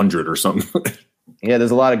like $100 or something. Yeah,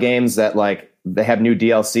 there's a lot of games that like they have new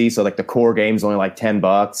DLC, so like the core game's only like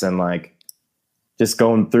 $10, and like just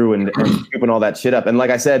going through and scooping all that shit up. And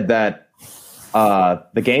like I said, that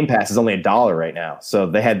the Game Pass is only $1 right now. So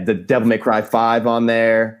they had the Devil May Cry 5 on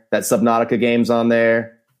there, that Subnautica game's on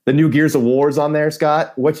there, the new Gears of War's on there,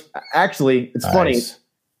 Scott. Which actually, it's funny Nice.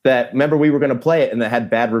 that remember we were going to play it and it had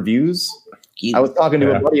bad reviews. I was talking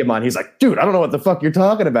to a buddy of mine. He's like, "Dude, I don't know what the fuck you're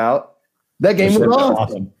talking about. That game was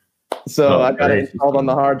awesome." So Oh, I got it great. installed on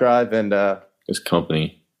the hard drive. And This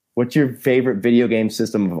company. what's your favorite video game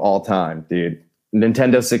system of all time, dude?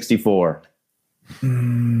 Nintendo 64.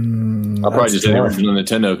 I'll probably just say the original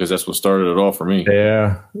Nintendo because that's what started it all for me.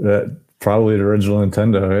 Yeah, that probably the original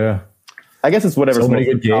Nintendo. Yeah, I guess it's whatever. so many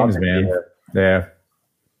good games, man. Yeah,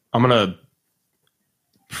 I'm gonna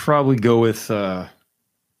probably go with Super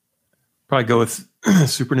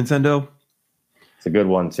Nintendo. It's a good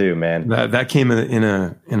one too, man. That came in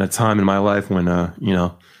a time in my life when you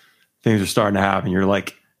know, things are starting to happen. You're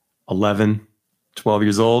like 11, 12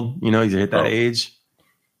 years old. You know, you hit that age.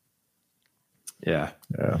 Yeah.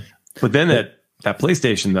 yeah. But then that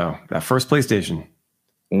PlayStation though, that first PlayStation,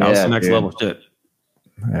 that was the next dude. level shit.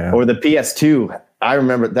 Yeah. Or the PS2. I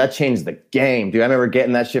remember that changed the game, dude. I remember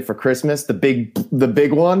getting that shit for Christmas, the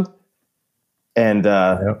big one. And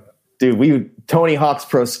Yep. dude, Tony Hawk's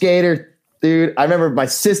Pro Skater, dude. I remember my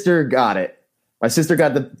sister got it. My sister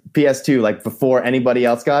got the PS2 like before anybody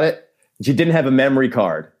else got it. She didn't have a memory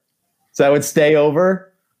card. So I would stay over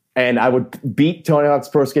and I would beat Tony Hawk's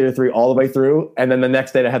Pro Skater 3 all the way through. And then the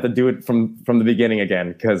next day I had to do it from the beginning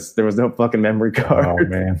again because there was no fucking memory Oh card.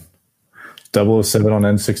 man, 007 on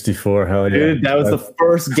N64. Hell yeah, Dude, that was the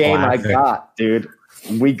first game classic. I got, dude.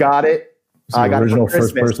 We got it. It's the I got it for original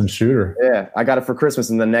Christmas. first-person shooter. Yeah, I got it for Christmas,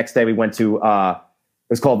 and the next day we went to it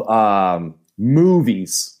was called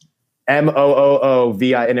Movies,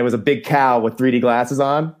 Mooovii, and it was a big cow with 3D glasses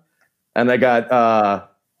on, and I got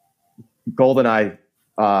GoldenEye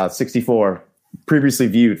 64 previously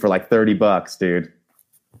viewed for like $30, dude.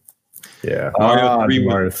 Yeah, Mario 3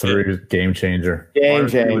 Mario was 3 game changer. Game Mario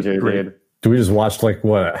 3 was changer, great. dude. We just watched like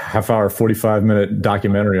what a half-hour, 45-minute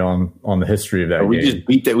documentary on the history of that We game. just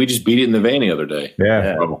beat that. We just beat it in the van the other day.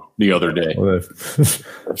 Yeah, Oh, the other day, Well,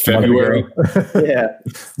 February. Yeah,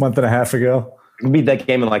 month and a half ago. we beat that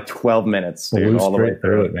game in like 12 minutes, dude, Blew all the way straight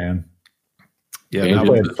through. it, man. Yeah, Yeah, that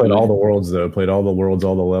Played, was, played all the worlds though. Played all the worlds,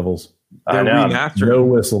 all the levels. they're I know. remastering. No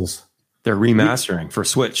whistles. They're remastering for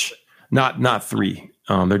Switch, not 3.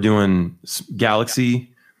 They're doing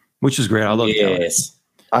Galaxy, which is great. I love Galaxy.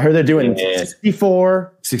 I heard they're doing Yes.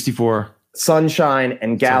 64, 64. Sunshine,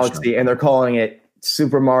 and Galaxy, Sunshine. and they're calling it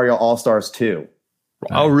Super Mario All Stars 2.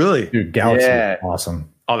 Oh, really? Dude, Galaxy Yeah. is awesome.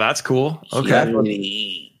 Oh, that's cool.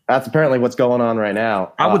 Okay. That's apparently what's going on right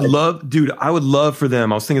now. I would love for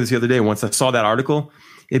them. I was thinking this the other day once I saw that article.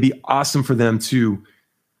 It'd be awesome for them to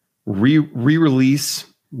re-release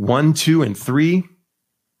 1, 2, and 3,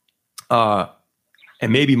 and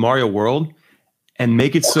maybe Mario World, and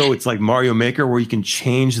make it so it's like Mario Maker where you can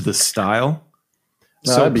change the style.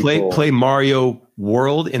 No, So that'd be cool. play Mario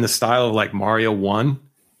World in the style of like Mario 1,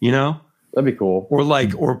 you know, That'd be cool.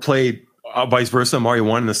 or play vice versa, Mario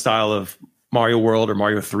 1 in the style of Mario World or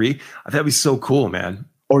Mario 3. That'd be so cool, man.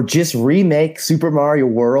 Or just remake Super Mario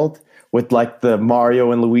World with like the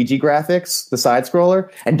Mario and Luigi graphics, the side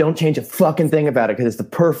scroller, and don't change a fucking thing about it because it's the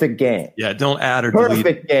perfect game. Yeah, don't add or delete.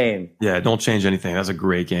 Perfect game. Yeah, don't change anything. That's a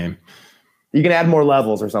great game. You can add more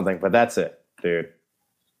levels or something, but that's it, dude.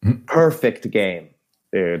 Perfect game,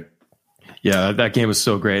 dude. Yeah, that game was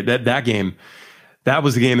so great. That game, that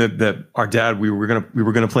was the game that our dad we were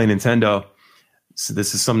gonna play Nintendo. So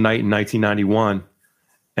this is some night in 1991,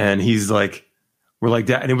 and he's like, we're like,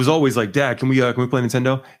 Dad, and it was always like, Dad, can we play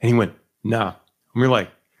Nintendo? And he went, no. And we're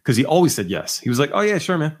like, because he always said yes. He was like, oh yeah,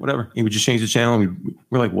 sure, man, whatever. He would just change the channel, and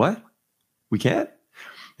we're like, what? We can't?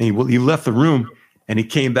 And he left the room, and he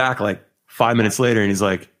came back like 5 minutes later, and he's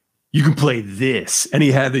like, you can play this. And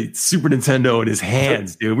he had the Super Nintendo in his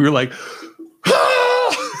hands, dude. We were like,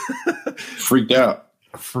 Freaked out.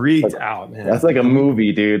 freaked out, man. That's like a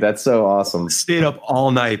movie, dude. That's so awesome. Stayed up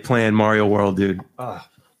all night playing Mario World, dude.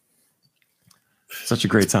 Such a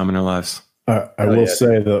great time in our lives. I will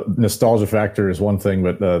say the nostalgia factor is one thing,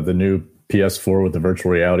 but the new PS4 with the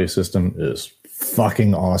virtual reality system is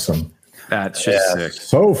fucking awesome. That shit's sick.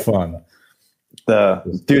 So fun.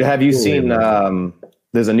 Dude, have you seen?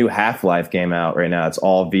 There's a new Half-Life game out right now. It's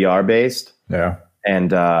all VR based, Yeah. and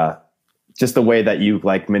just the way that you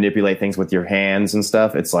like manipulate things with your hands and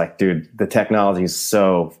stuff. It's like, dude, the technology is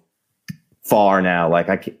so far now. Like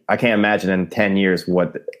I can't imagine in 10 years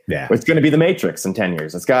it's going to be the Matrix in 10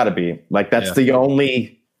 years. It's got to be like that's the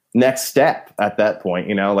only next step at that point.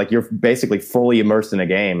 You know, like you're basically fully immersed in a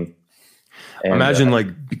game. And, Imagine like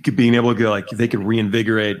being able to go like they could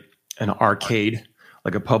reinvigorate an arcade,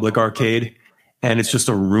 like a public arcade, and it's just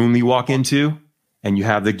a room you walk into, and you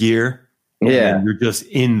have the gear. And you're just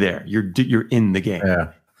in there. You're in the game.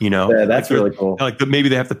 Yeah. You know, Yeah, that's like, really cool. Like maybe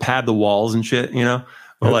they have to pad the walls and shit. You know,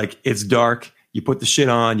 but like it's dark. You put the shit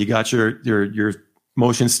on. You got your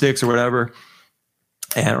motion sticks or whatever,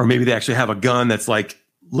 or maybe they actually have a gun that's like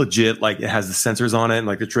legit, like it has the sensors on it and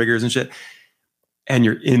like the triggers and shit. And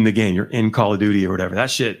you're in the game. You're in Call of Duty or whatever. That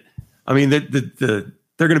shit. I mean, they're going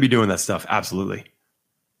to be doing that stuff. Absolutely.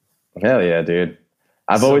 Hell yeah, dude.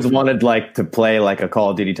 I've always wanted like to play like a Call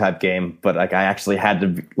of Duty type game, but like I actually had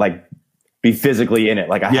to like be physically in it.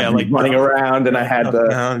 Like I had to be running around, and I had to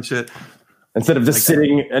and shit. Instead of just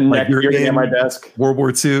sitting and like at my desk. World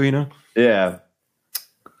War II, you know? Yeah.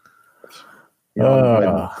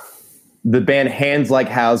 The band Hands Like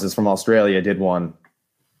Houses from Australia did one.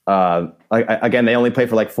 Again, they only played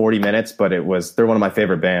for like 40 minutes, but they're one of my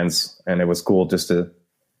favorite bands, and it was cool just to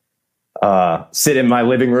sit in my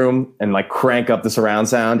living room and like crank up the surround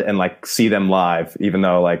sound and like see them live, even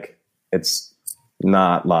though like it's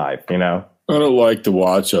not live, you know? I don't like to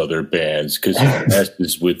watch other bands because it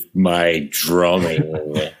messes with my drumming.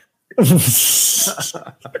 I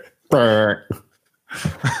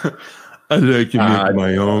like to make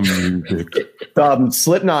my own music.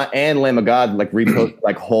 Slipknot and Lamb of God like repost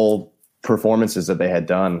like whole performances that they had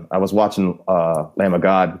done. I was watching Lamb of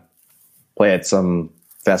God play at some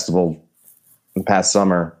festival in the past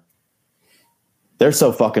summer. They're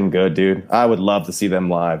so fucking good, dude. I would love to see them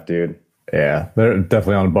live, dude. Yeah, they're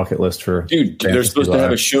definitely on a bucket list for. Dude, they're supposed to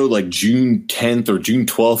have a show like June 10th or June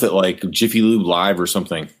 12th at like Jiffy Lube Live or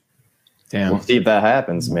something. Damn. We'll see if that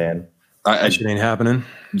happens, man. That shit ain't happening.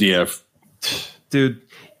 Yeah. Dude,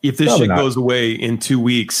 if this shit goes away in 2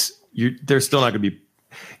 weeks, they're still not going to be.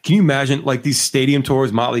 Can you imagine like these stadium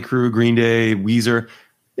tours, Motley Crue, Green Day, Weezer?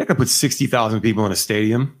 They're going to put 60,000 people in a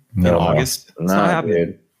stadium in August. It's not happening.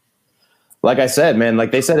 Dude. Like I said, man,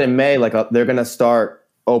 like they said in May, like they're going to start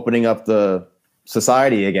opening up the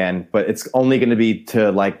society again, but it's only going to be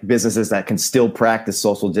to like businesses that can still practice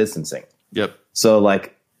social distancing. Yep. So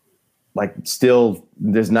like still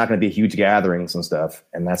there's not going to be huge gatherings and stuff,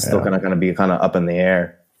 and that's still going to be kind of up in the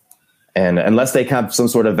air. And unless they have some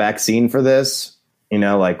sort of vaccine for this, you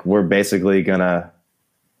know, like we're basically going to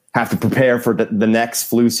have to prepare for the next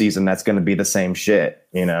flu season. That's going to be the same shit,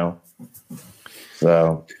 you know?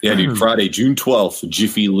 So yeah, dude, Friday, June 12th,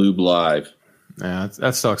 Jiffy Lube Live. Yeah,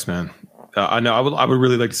 that sucks, man. I know. I would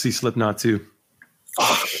really like to see Slipknot too.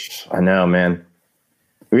 I know, man.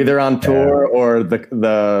 either on tour or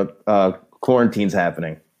the quarantine's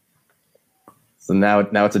happening. So now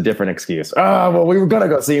it's a different excuse. Oh, well, we were gonna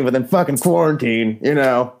go see him, but then fucking quarantine, you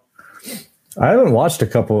know. I haven't watched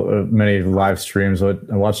many live streams. I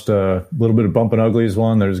watched a little bit of Bumpin' Uglies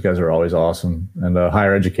one. Those guys are always awesome. And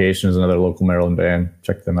Higher Education is another local Maryland band.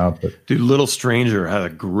 Check them out. But Dude, Little Stranger had a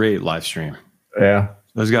great live stream. yeah,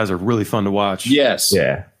 Those guys are really fun to watch. Yes.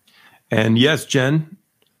 yeah, And yes, Jen,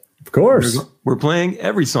 of course, we're playing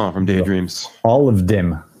every song from Daydreams all of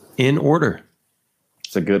them. in order.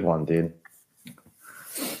 It's a good one, dude.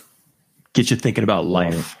 Get you thinking about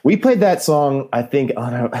life. We played that song, I think,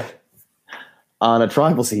 on a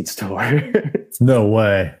Tribal Seeds tour. No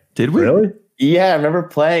way. Did we? Really? Yeah, I remember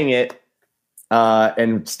playing it,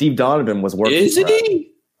 and Steve Donovan was working. Is for us. he?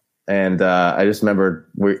 And I just remember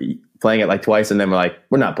we're playing it like twice, and then we're like,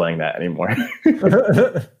 we're not playing that anymore.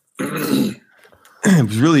 It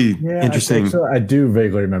was really Yeah, interesting. I do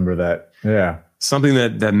vaguely remember that. Yeah. Something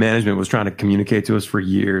that management was trying to communicate to us for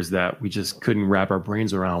years that we just couldn't wrap our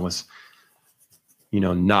brains around was,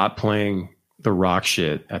 not playing the rock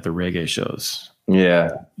shit at the reggae shows. Yeah.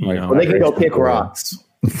 Well, they can go kick rocks.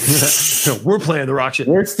 We're playing the rock shit.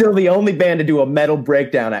 We're still the only band to do a metal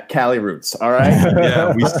breakdown at Cali Roots. All right.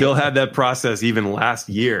 Yeah, we still had that process even last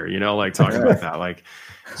year, talking about that. Like,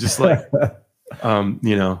 just like,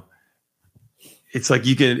 it's like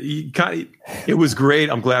it was great.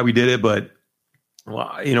 I'm glad we did it, but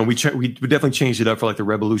we definitely changed it up for like the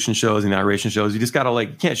Revolution shows and the Iration shows. You just gotta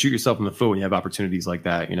you can't shoot yourself in the foot when you have opportunities like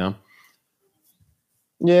that,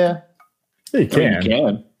 Yeah. You can. You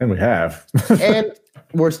can. And we have. And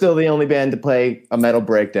we're still the only band to play a metal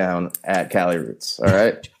breakdown at Cali Roots. All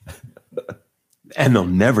right. And they'll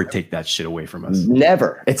never take that shit away from us.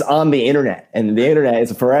 Never. It's on the internet, and the internet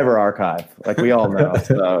is a forever archive, like we all know.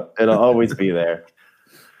 So it'll always be there.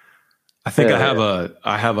 I think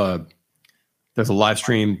there's a live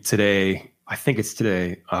stream today. I think it's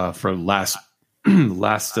today for last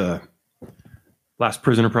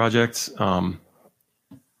Prisoner Project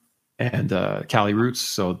and Cali Roots.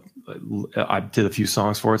 So I did a few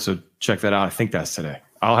songs for it. So check that out. I think that's today.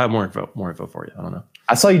 I'll have more info for you. I don't know.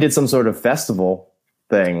 I saw you did some sort of festival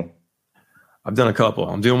thing. I've done a couple.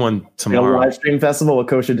 I'm doing one A tomorrow. live stream festival with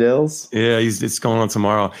Kosha Dills. Yeah, it's going on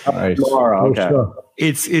tomorrow. Nice. Tomorrow, okay. Oh, sure.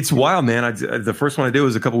 It's wild, man. The first one I did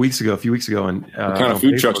was a few weeks ago, and What kind of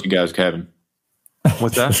food trucks you guys having?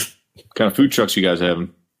 What's that? What kind of food trucks you guys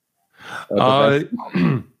having? It's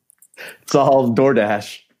all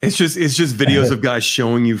DoorDash. It's just videos of guys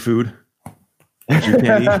showing you food that you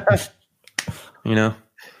can't eat.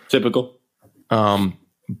 Typical.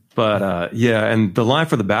 But and the line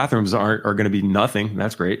for the bathrooms are going to be nothing.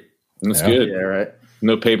 That's great. That's good. Yeah, right.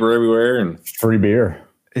 No paper everywhere, and Free beer.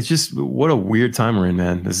 It's just what a weird time we're in,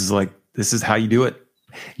 man. This is how you do it.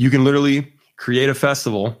 You can literally create a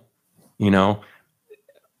festival,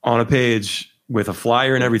 on a page with a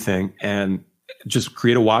flyer and everything, and just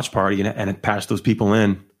create a watch party and patch those people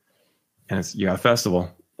in, and you got a festival.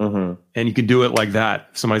 Mm-hmm. And you can do it like that.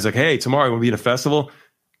 If somebody's like, "Hey, tomorrow you want to be at a festival?"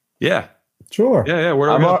 Yeah, Sure. yeah. Where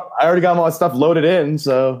do I I go? already got all my stuff loaded in,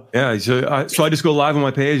 so Yeah, so I just go live on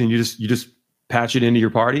my page, and you just patch it into your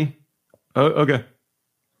party. Oh, okay.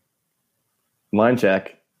 line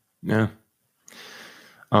check. Yeah.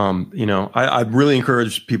 I really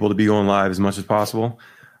encourage people to be going live as much as possible,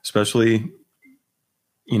 especially,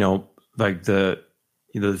 like the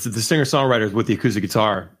singer songwriters with the acoustic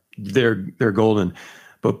guitar. They're golden,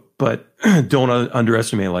 but don't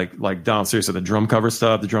underestimate like Don seriously, the drum cover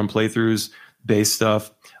stuff, the drum playthroughs, bass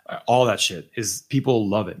stuff, all that shit is people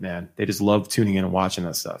love it, man. They just love tuning in and watching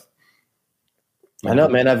that stuff. I know,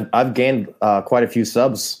 man. I've gained quite a few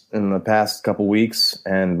subs in the past couple weeks,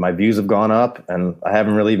 and my views have gone up, and I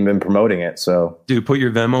haven't really even been promoting it. So, Dude, put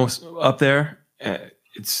your Venmo up there.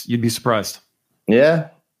 You'd be surprised. yeah,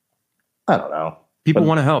 I don't know. People But-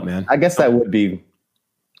 want to help, man. I guess that would be,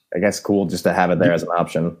 cool just to have it there as an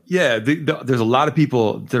option. Yeah, there's a lot of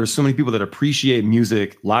people. There's so many people that appreciate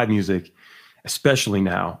music, live music, especially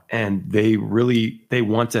now, and they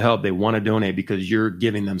want to help. They want to donate because you're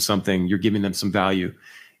giving them something. You're giving them some value.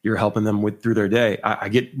 You're helping them through their day. I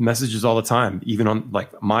get messages all the time, even on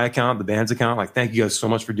like my account, the band's account. Like, thank you guys so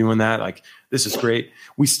much for doing that. Like, this is great.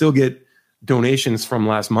 We still get donations from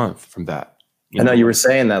last month from that. I know you were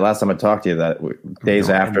saying that last time I talked to you, that days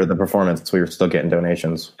after the performance, we were still getting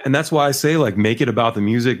donations. And that's why I say, like, make it about the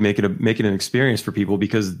music, make it an experience for people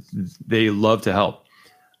because they love to help.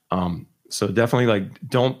 So definitely, like,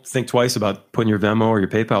 don't think twice about putting your Venmo or your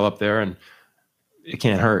PayPal up there, and it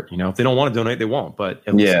can't hurt. If they don't want to donate, they won't. But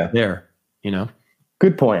at least it's there.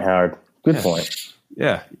 Good point, Howard. Good point.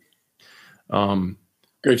 Yeah.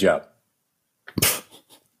 Good job.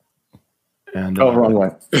 And wrong way.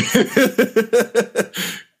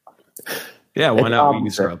 yeah, why It's not? We opposite.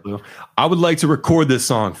 use Scarlet Blue. I would like to record this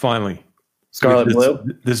song finally. Scarlet this, Blue?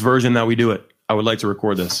 This version that we do it. I would like to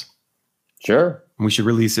record this. Sure. We should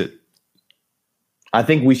release it. I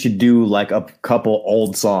think we should do like a couple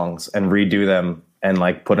old songs and redo them and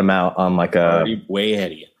like put them out on like a Already way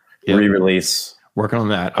ahead of you. Yep. re-release. Working on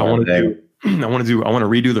that. I want to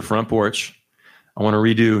redo the front porch. I want to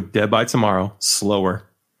redo Dead by Tomorrow, slower.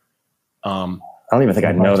 I don't even think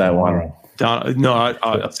I know that one.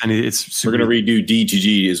 I'll send you. It's We're super. gonna redo D to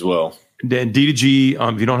G as well. Then D to G.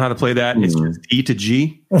 If you don't know how to play that, it's just E to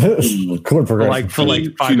G Chord progression. for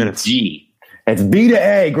like 5 minutes. G. It's B to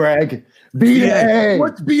A, Greg. B to A.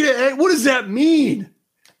 What's B to A? What does that mean?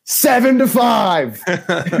 7 to 5.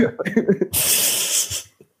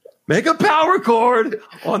 Make a power chord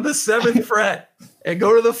on the 7th fret and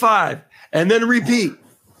go to the 5 and then repeat.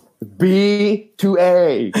 B to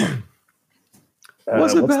A.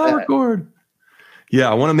 What's a power that? chord? Yeah,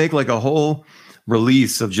 I want to make like a whole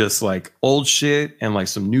release of just like old shit and like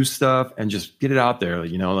some new stuff and just get it out there.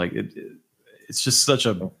 You know, like it's just such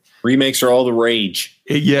a Remakes are all the rage.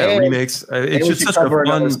 remakes. It's just such a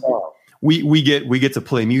fun. song. We get to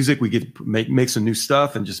play music. We get to make some new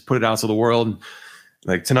stuff and just put it out to the world. And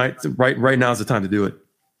like tonight, right now is the time to do it.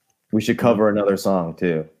 We should cover another song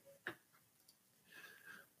too.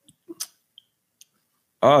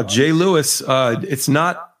 Jay Lewis. It's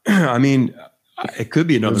not. I mean, it could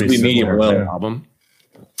be another Could be medium well. album,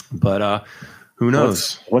 but who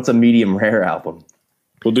knows? What's a medium rare album?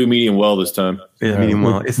 We'll do medium well this time. Yeah, medium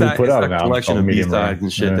well. It's we that, put it's out that an album collection called of Medium B-sides Rare.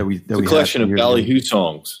 and shit Yeah. that we. It's a collection of Ballyhoo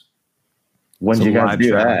songs. When It's did a you guys live do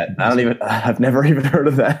track. that? I've never even heard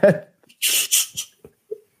of that.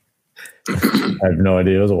 I have no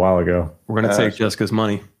idea. It was a while ago. We're gonna take Jessica's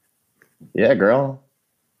money. Yeah, girl.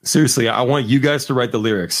 Seriously, I want you guys to write the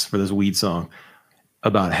lyrics for this weed song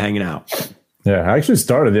about hanging out. Yeah, I actually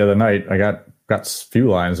started the other night. I got a few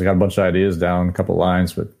lines. I got a bunch of ideas down, a couple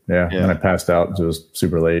lines, but yeah. Then I passed out. So it was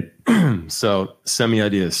super late. So send me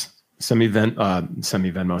ideas. Send me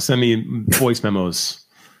Venmo. Send me voice memos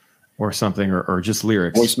or something, or just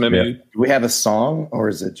lyrics. Voice memo. Yeah. Do we have a song or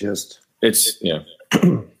is it just It's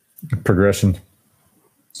Progression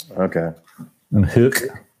okay? and hook.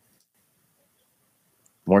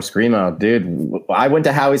 More screamo, dude. I went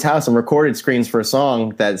to Howie's house and recorded screams for a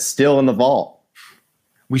song that's still in the vault.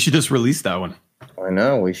 We should just release that one. I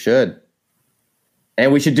know we should,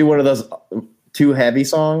 and we should do one of those too heavy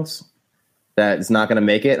songs that is not going to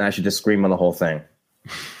make it, and I should just scream on the whole thing.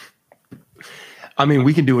 I mean,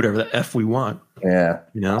 we can do whatever the F we want. Yeah,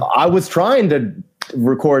 You know, I was trying to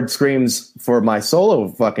record screams for my solo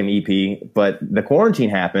fucking EP, but the quarantine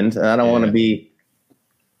happened, and I don't want to be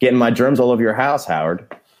getting my germs all over your house, Howard.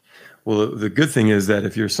 well, the good thing is that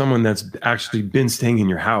if you're someone that's actually been staying in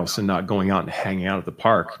your house and not going out and hanging out at the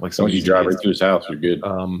park, like some when of you these drive kids, right to his house, you're good.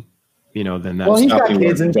 you know, then that's Well, he's got Stopping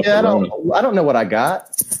kids and working shit. up I don't know what I got.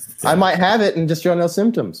 I might have it and just show no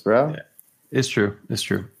symptoms, bro. Yeah. It's true. It's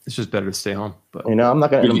true. It's just better to stay home. But You know, I'm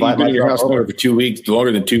not going to You've invite been in your myself house over. longer for 2 weeks,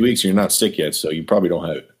 longer than 2 weeks, and you're not sick yet, so you probably don't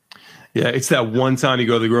have it. yeah, it's that one time you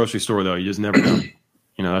go to the grocery store though. You just never know.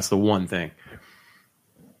 You know, that's the one thing.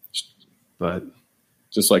 But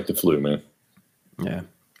Just like the flu, man. yeah,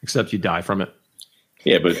 except you die from it.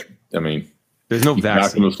 Yeah, but I mean, There's no you can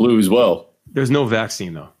knock from vaccine. the flu as well. There's no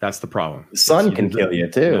vaccine though. That's the problem. The sun can kill you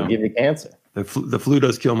too, Yeah. give you cancer. The flu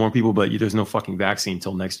does kill more people, but there's no fucking vaccine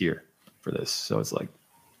till next year for this. So it's like,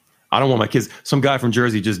 I don't want my kids. Some guy from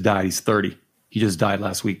Jersey just died. He's 30. He just died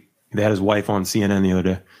last week. They had his wife on CNN the other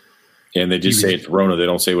day. And they just say it's Corona. They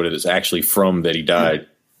don't say what it is actually from that he died.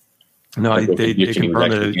 No, Like, they he was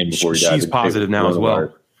confirmed actually in it. before he died. She's positive now as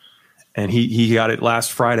well. And he got it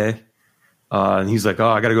last Friday. And he's like, oh,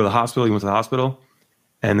 I got to go to the hospital. He went to the hospital.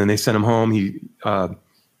 And then they sent him home. He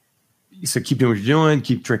said, keep doing what you're doing.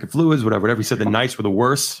 Keep drinking fluids, whatever. He said the nights were the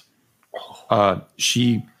worst.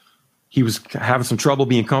 He was having some trouble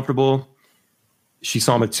being comfortable. She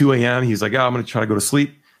saw him at 2 a.m. He's like, I'm going to try to go to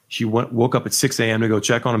sleep. She woke up at 6 a.m. to go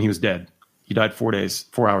check on him. He was dead. He died 4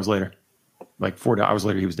 hours later. Like 4 hours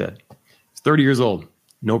later, he was dead. He's 30 years old.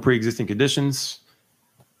 No pre-existing conditions.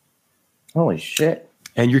 Holy shit.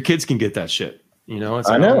 And your kids can get that shit. You know, it's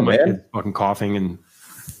I like, know, oh, my man. kid's fucking coughing and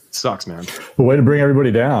it sucks, man. A way to bring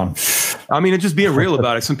everybody down. I mean, it's just being real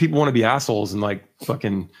about it. Some people want to be assholes and like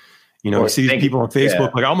fucking, you know, Or you see these think- people on Facebook,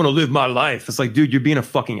 yeah. like, I'm going to live my life. It's like, dude, you're being a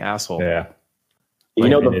fucking asshole. Yeah. You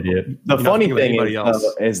know, An the idiot. The You're not funny thinking about thing anybody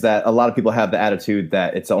else. is that a lot of people have the attitude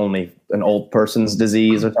that it's only an old person's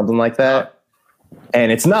disease or something like that. And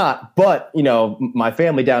it's not. But, you know, my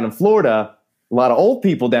family down in Florida, a lot of old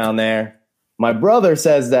people down there. My brother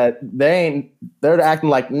says that they're acting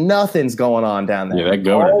like nothing's going on down there. Yeah, that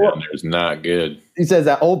governor down there is not good. He says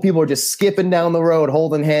that old people are just skipping down the road,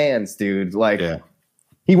 holding hands, dude. Like, Yeah.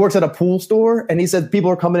 he works at a pool store, and he says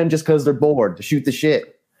people are coming in just because they're bored to shoot the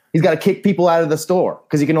shit. He's got to kick people out of the store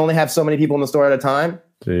because he can only have so many people in the store at a time.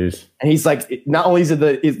 Jeez. And he's like, not only is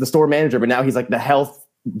the store manager, but now he's like the health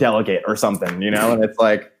delegate or something, you know? And it's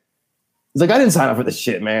like, he's like, I didn't sign up for this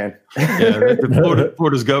shit, man. Yeah,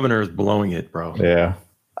 Florida's governor is blowing it, bro. Yeah.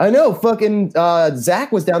 I know. Fucking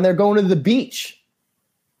Zach was down there going to the beach.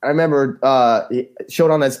 I remember he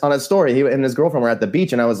showed on his story. He and his girlfriend were at the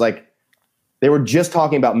beach, and I was like, they were just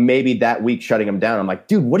talking about maybe that week shutting him down. I'm like,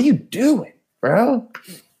 dude, what are you doing, bro?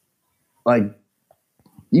 Like,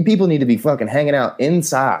 you people need to be fucking hanging out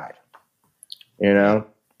inside, you know?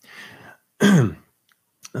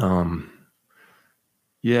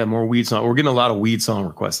 Yeah, more weed song. We're getting a lot of weed song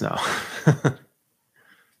requests now.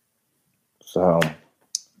 So,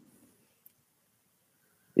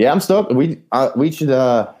 yeah, I'm stoked. We should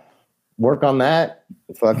work on that.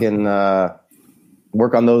 Fucking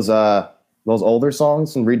work on those older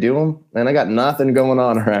songs and redo them. And I got nothing going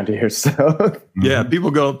on around here. So Yeah,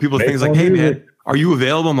 people think Make like, more hey music. man, are you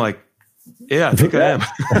available? I'm like, yeah, I think I am.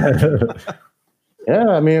 yeah,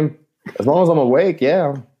 I mean, as long as I'm awake,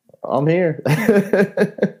 yeah, I'm here.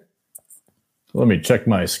 Let me check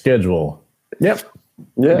my schedule. Yep.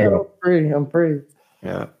 Yeah, I'm free.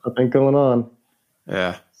 Yeah. Nothing going on.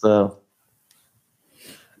 Yeah. So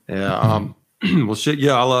Yeah. Well, shit.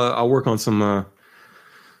 Yeah, I'll work on some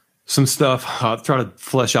stuff. I'll try to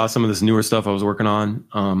flesh out some of this newer stuff I was working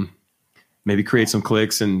on. Maybe create some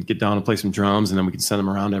clicks and get down and play some drums, and then we can send them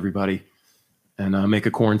around to everybody and make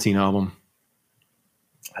a quarantine album.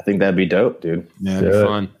 I think that'd be dope, dude. Yeah, it'd be Yeah.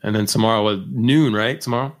 fun. And then tomorrow at noon, right?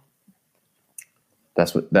 Tomorrow.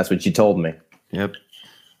 That's what you told me. Yep.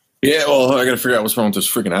 Yeah, well, I got to figure out what's wrong with this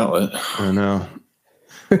freaking outlet. I know.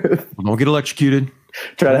 Don't get electrocuted.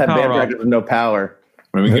 Try to have Power band off. practice with no power.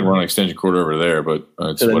 I mean, we can run an extension cord over there, but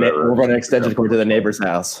it's To the whatever. we'll run an extension cord to the neighbor's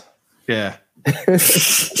house. Yeah.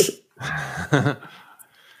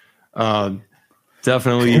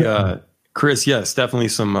 Definitely, Chris. Yes, definitely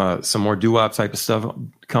some more doo-wop type of stuff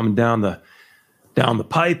coming down the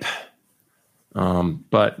pipe.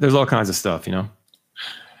 But there's all kinds of stuff, you know.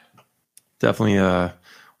 Definitely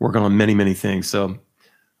working on many things. So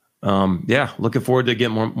yeah, looking forward to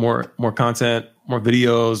getting more content, more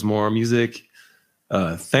videos, more music.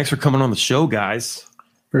 Thanks for coming on the show, guys.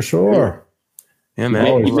 For sure. Yeah,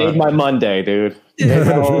 man. You made my Monday, dude.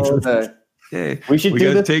 Hey, We should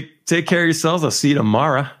do gotta this. take care of yourselves. I'll see you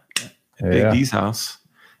tomorrow at Big Yeah. D's house.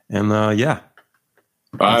 And yeah,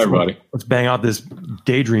 Bye, everybody. let's bang out this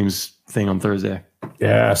Daydreams thing on Thursday.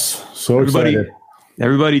 Yes. So Everybody, excited.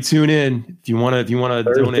 everybody tune in if you want to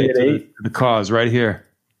Thursday donate at to 8. the cause right here.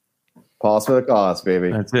 Pause for the cause,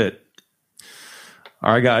 baby. That's it.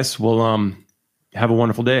 All right, guys. Well, have a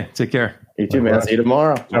wonderful day. Take care. You too, man. See you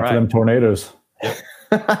tomorrow. After them tornadoes.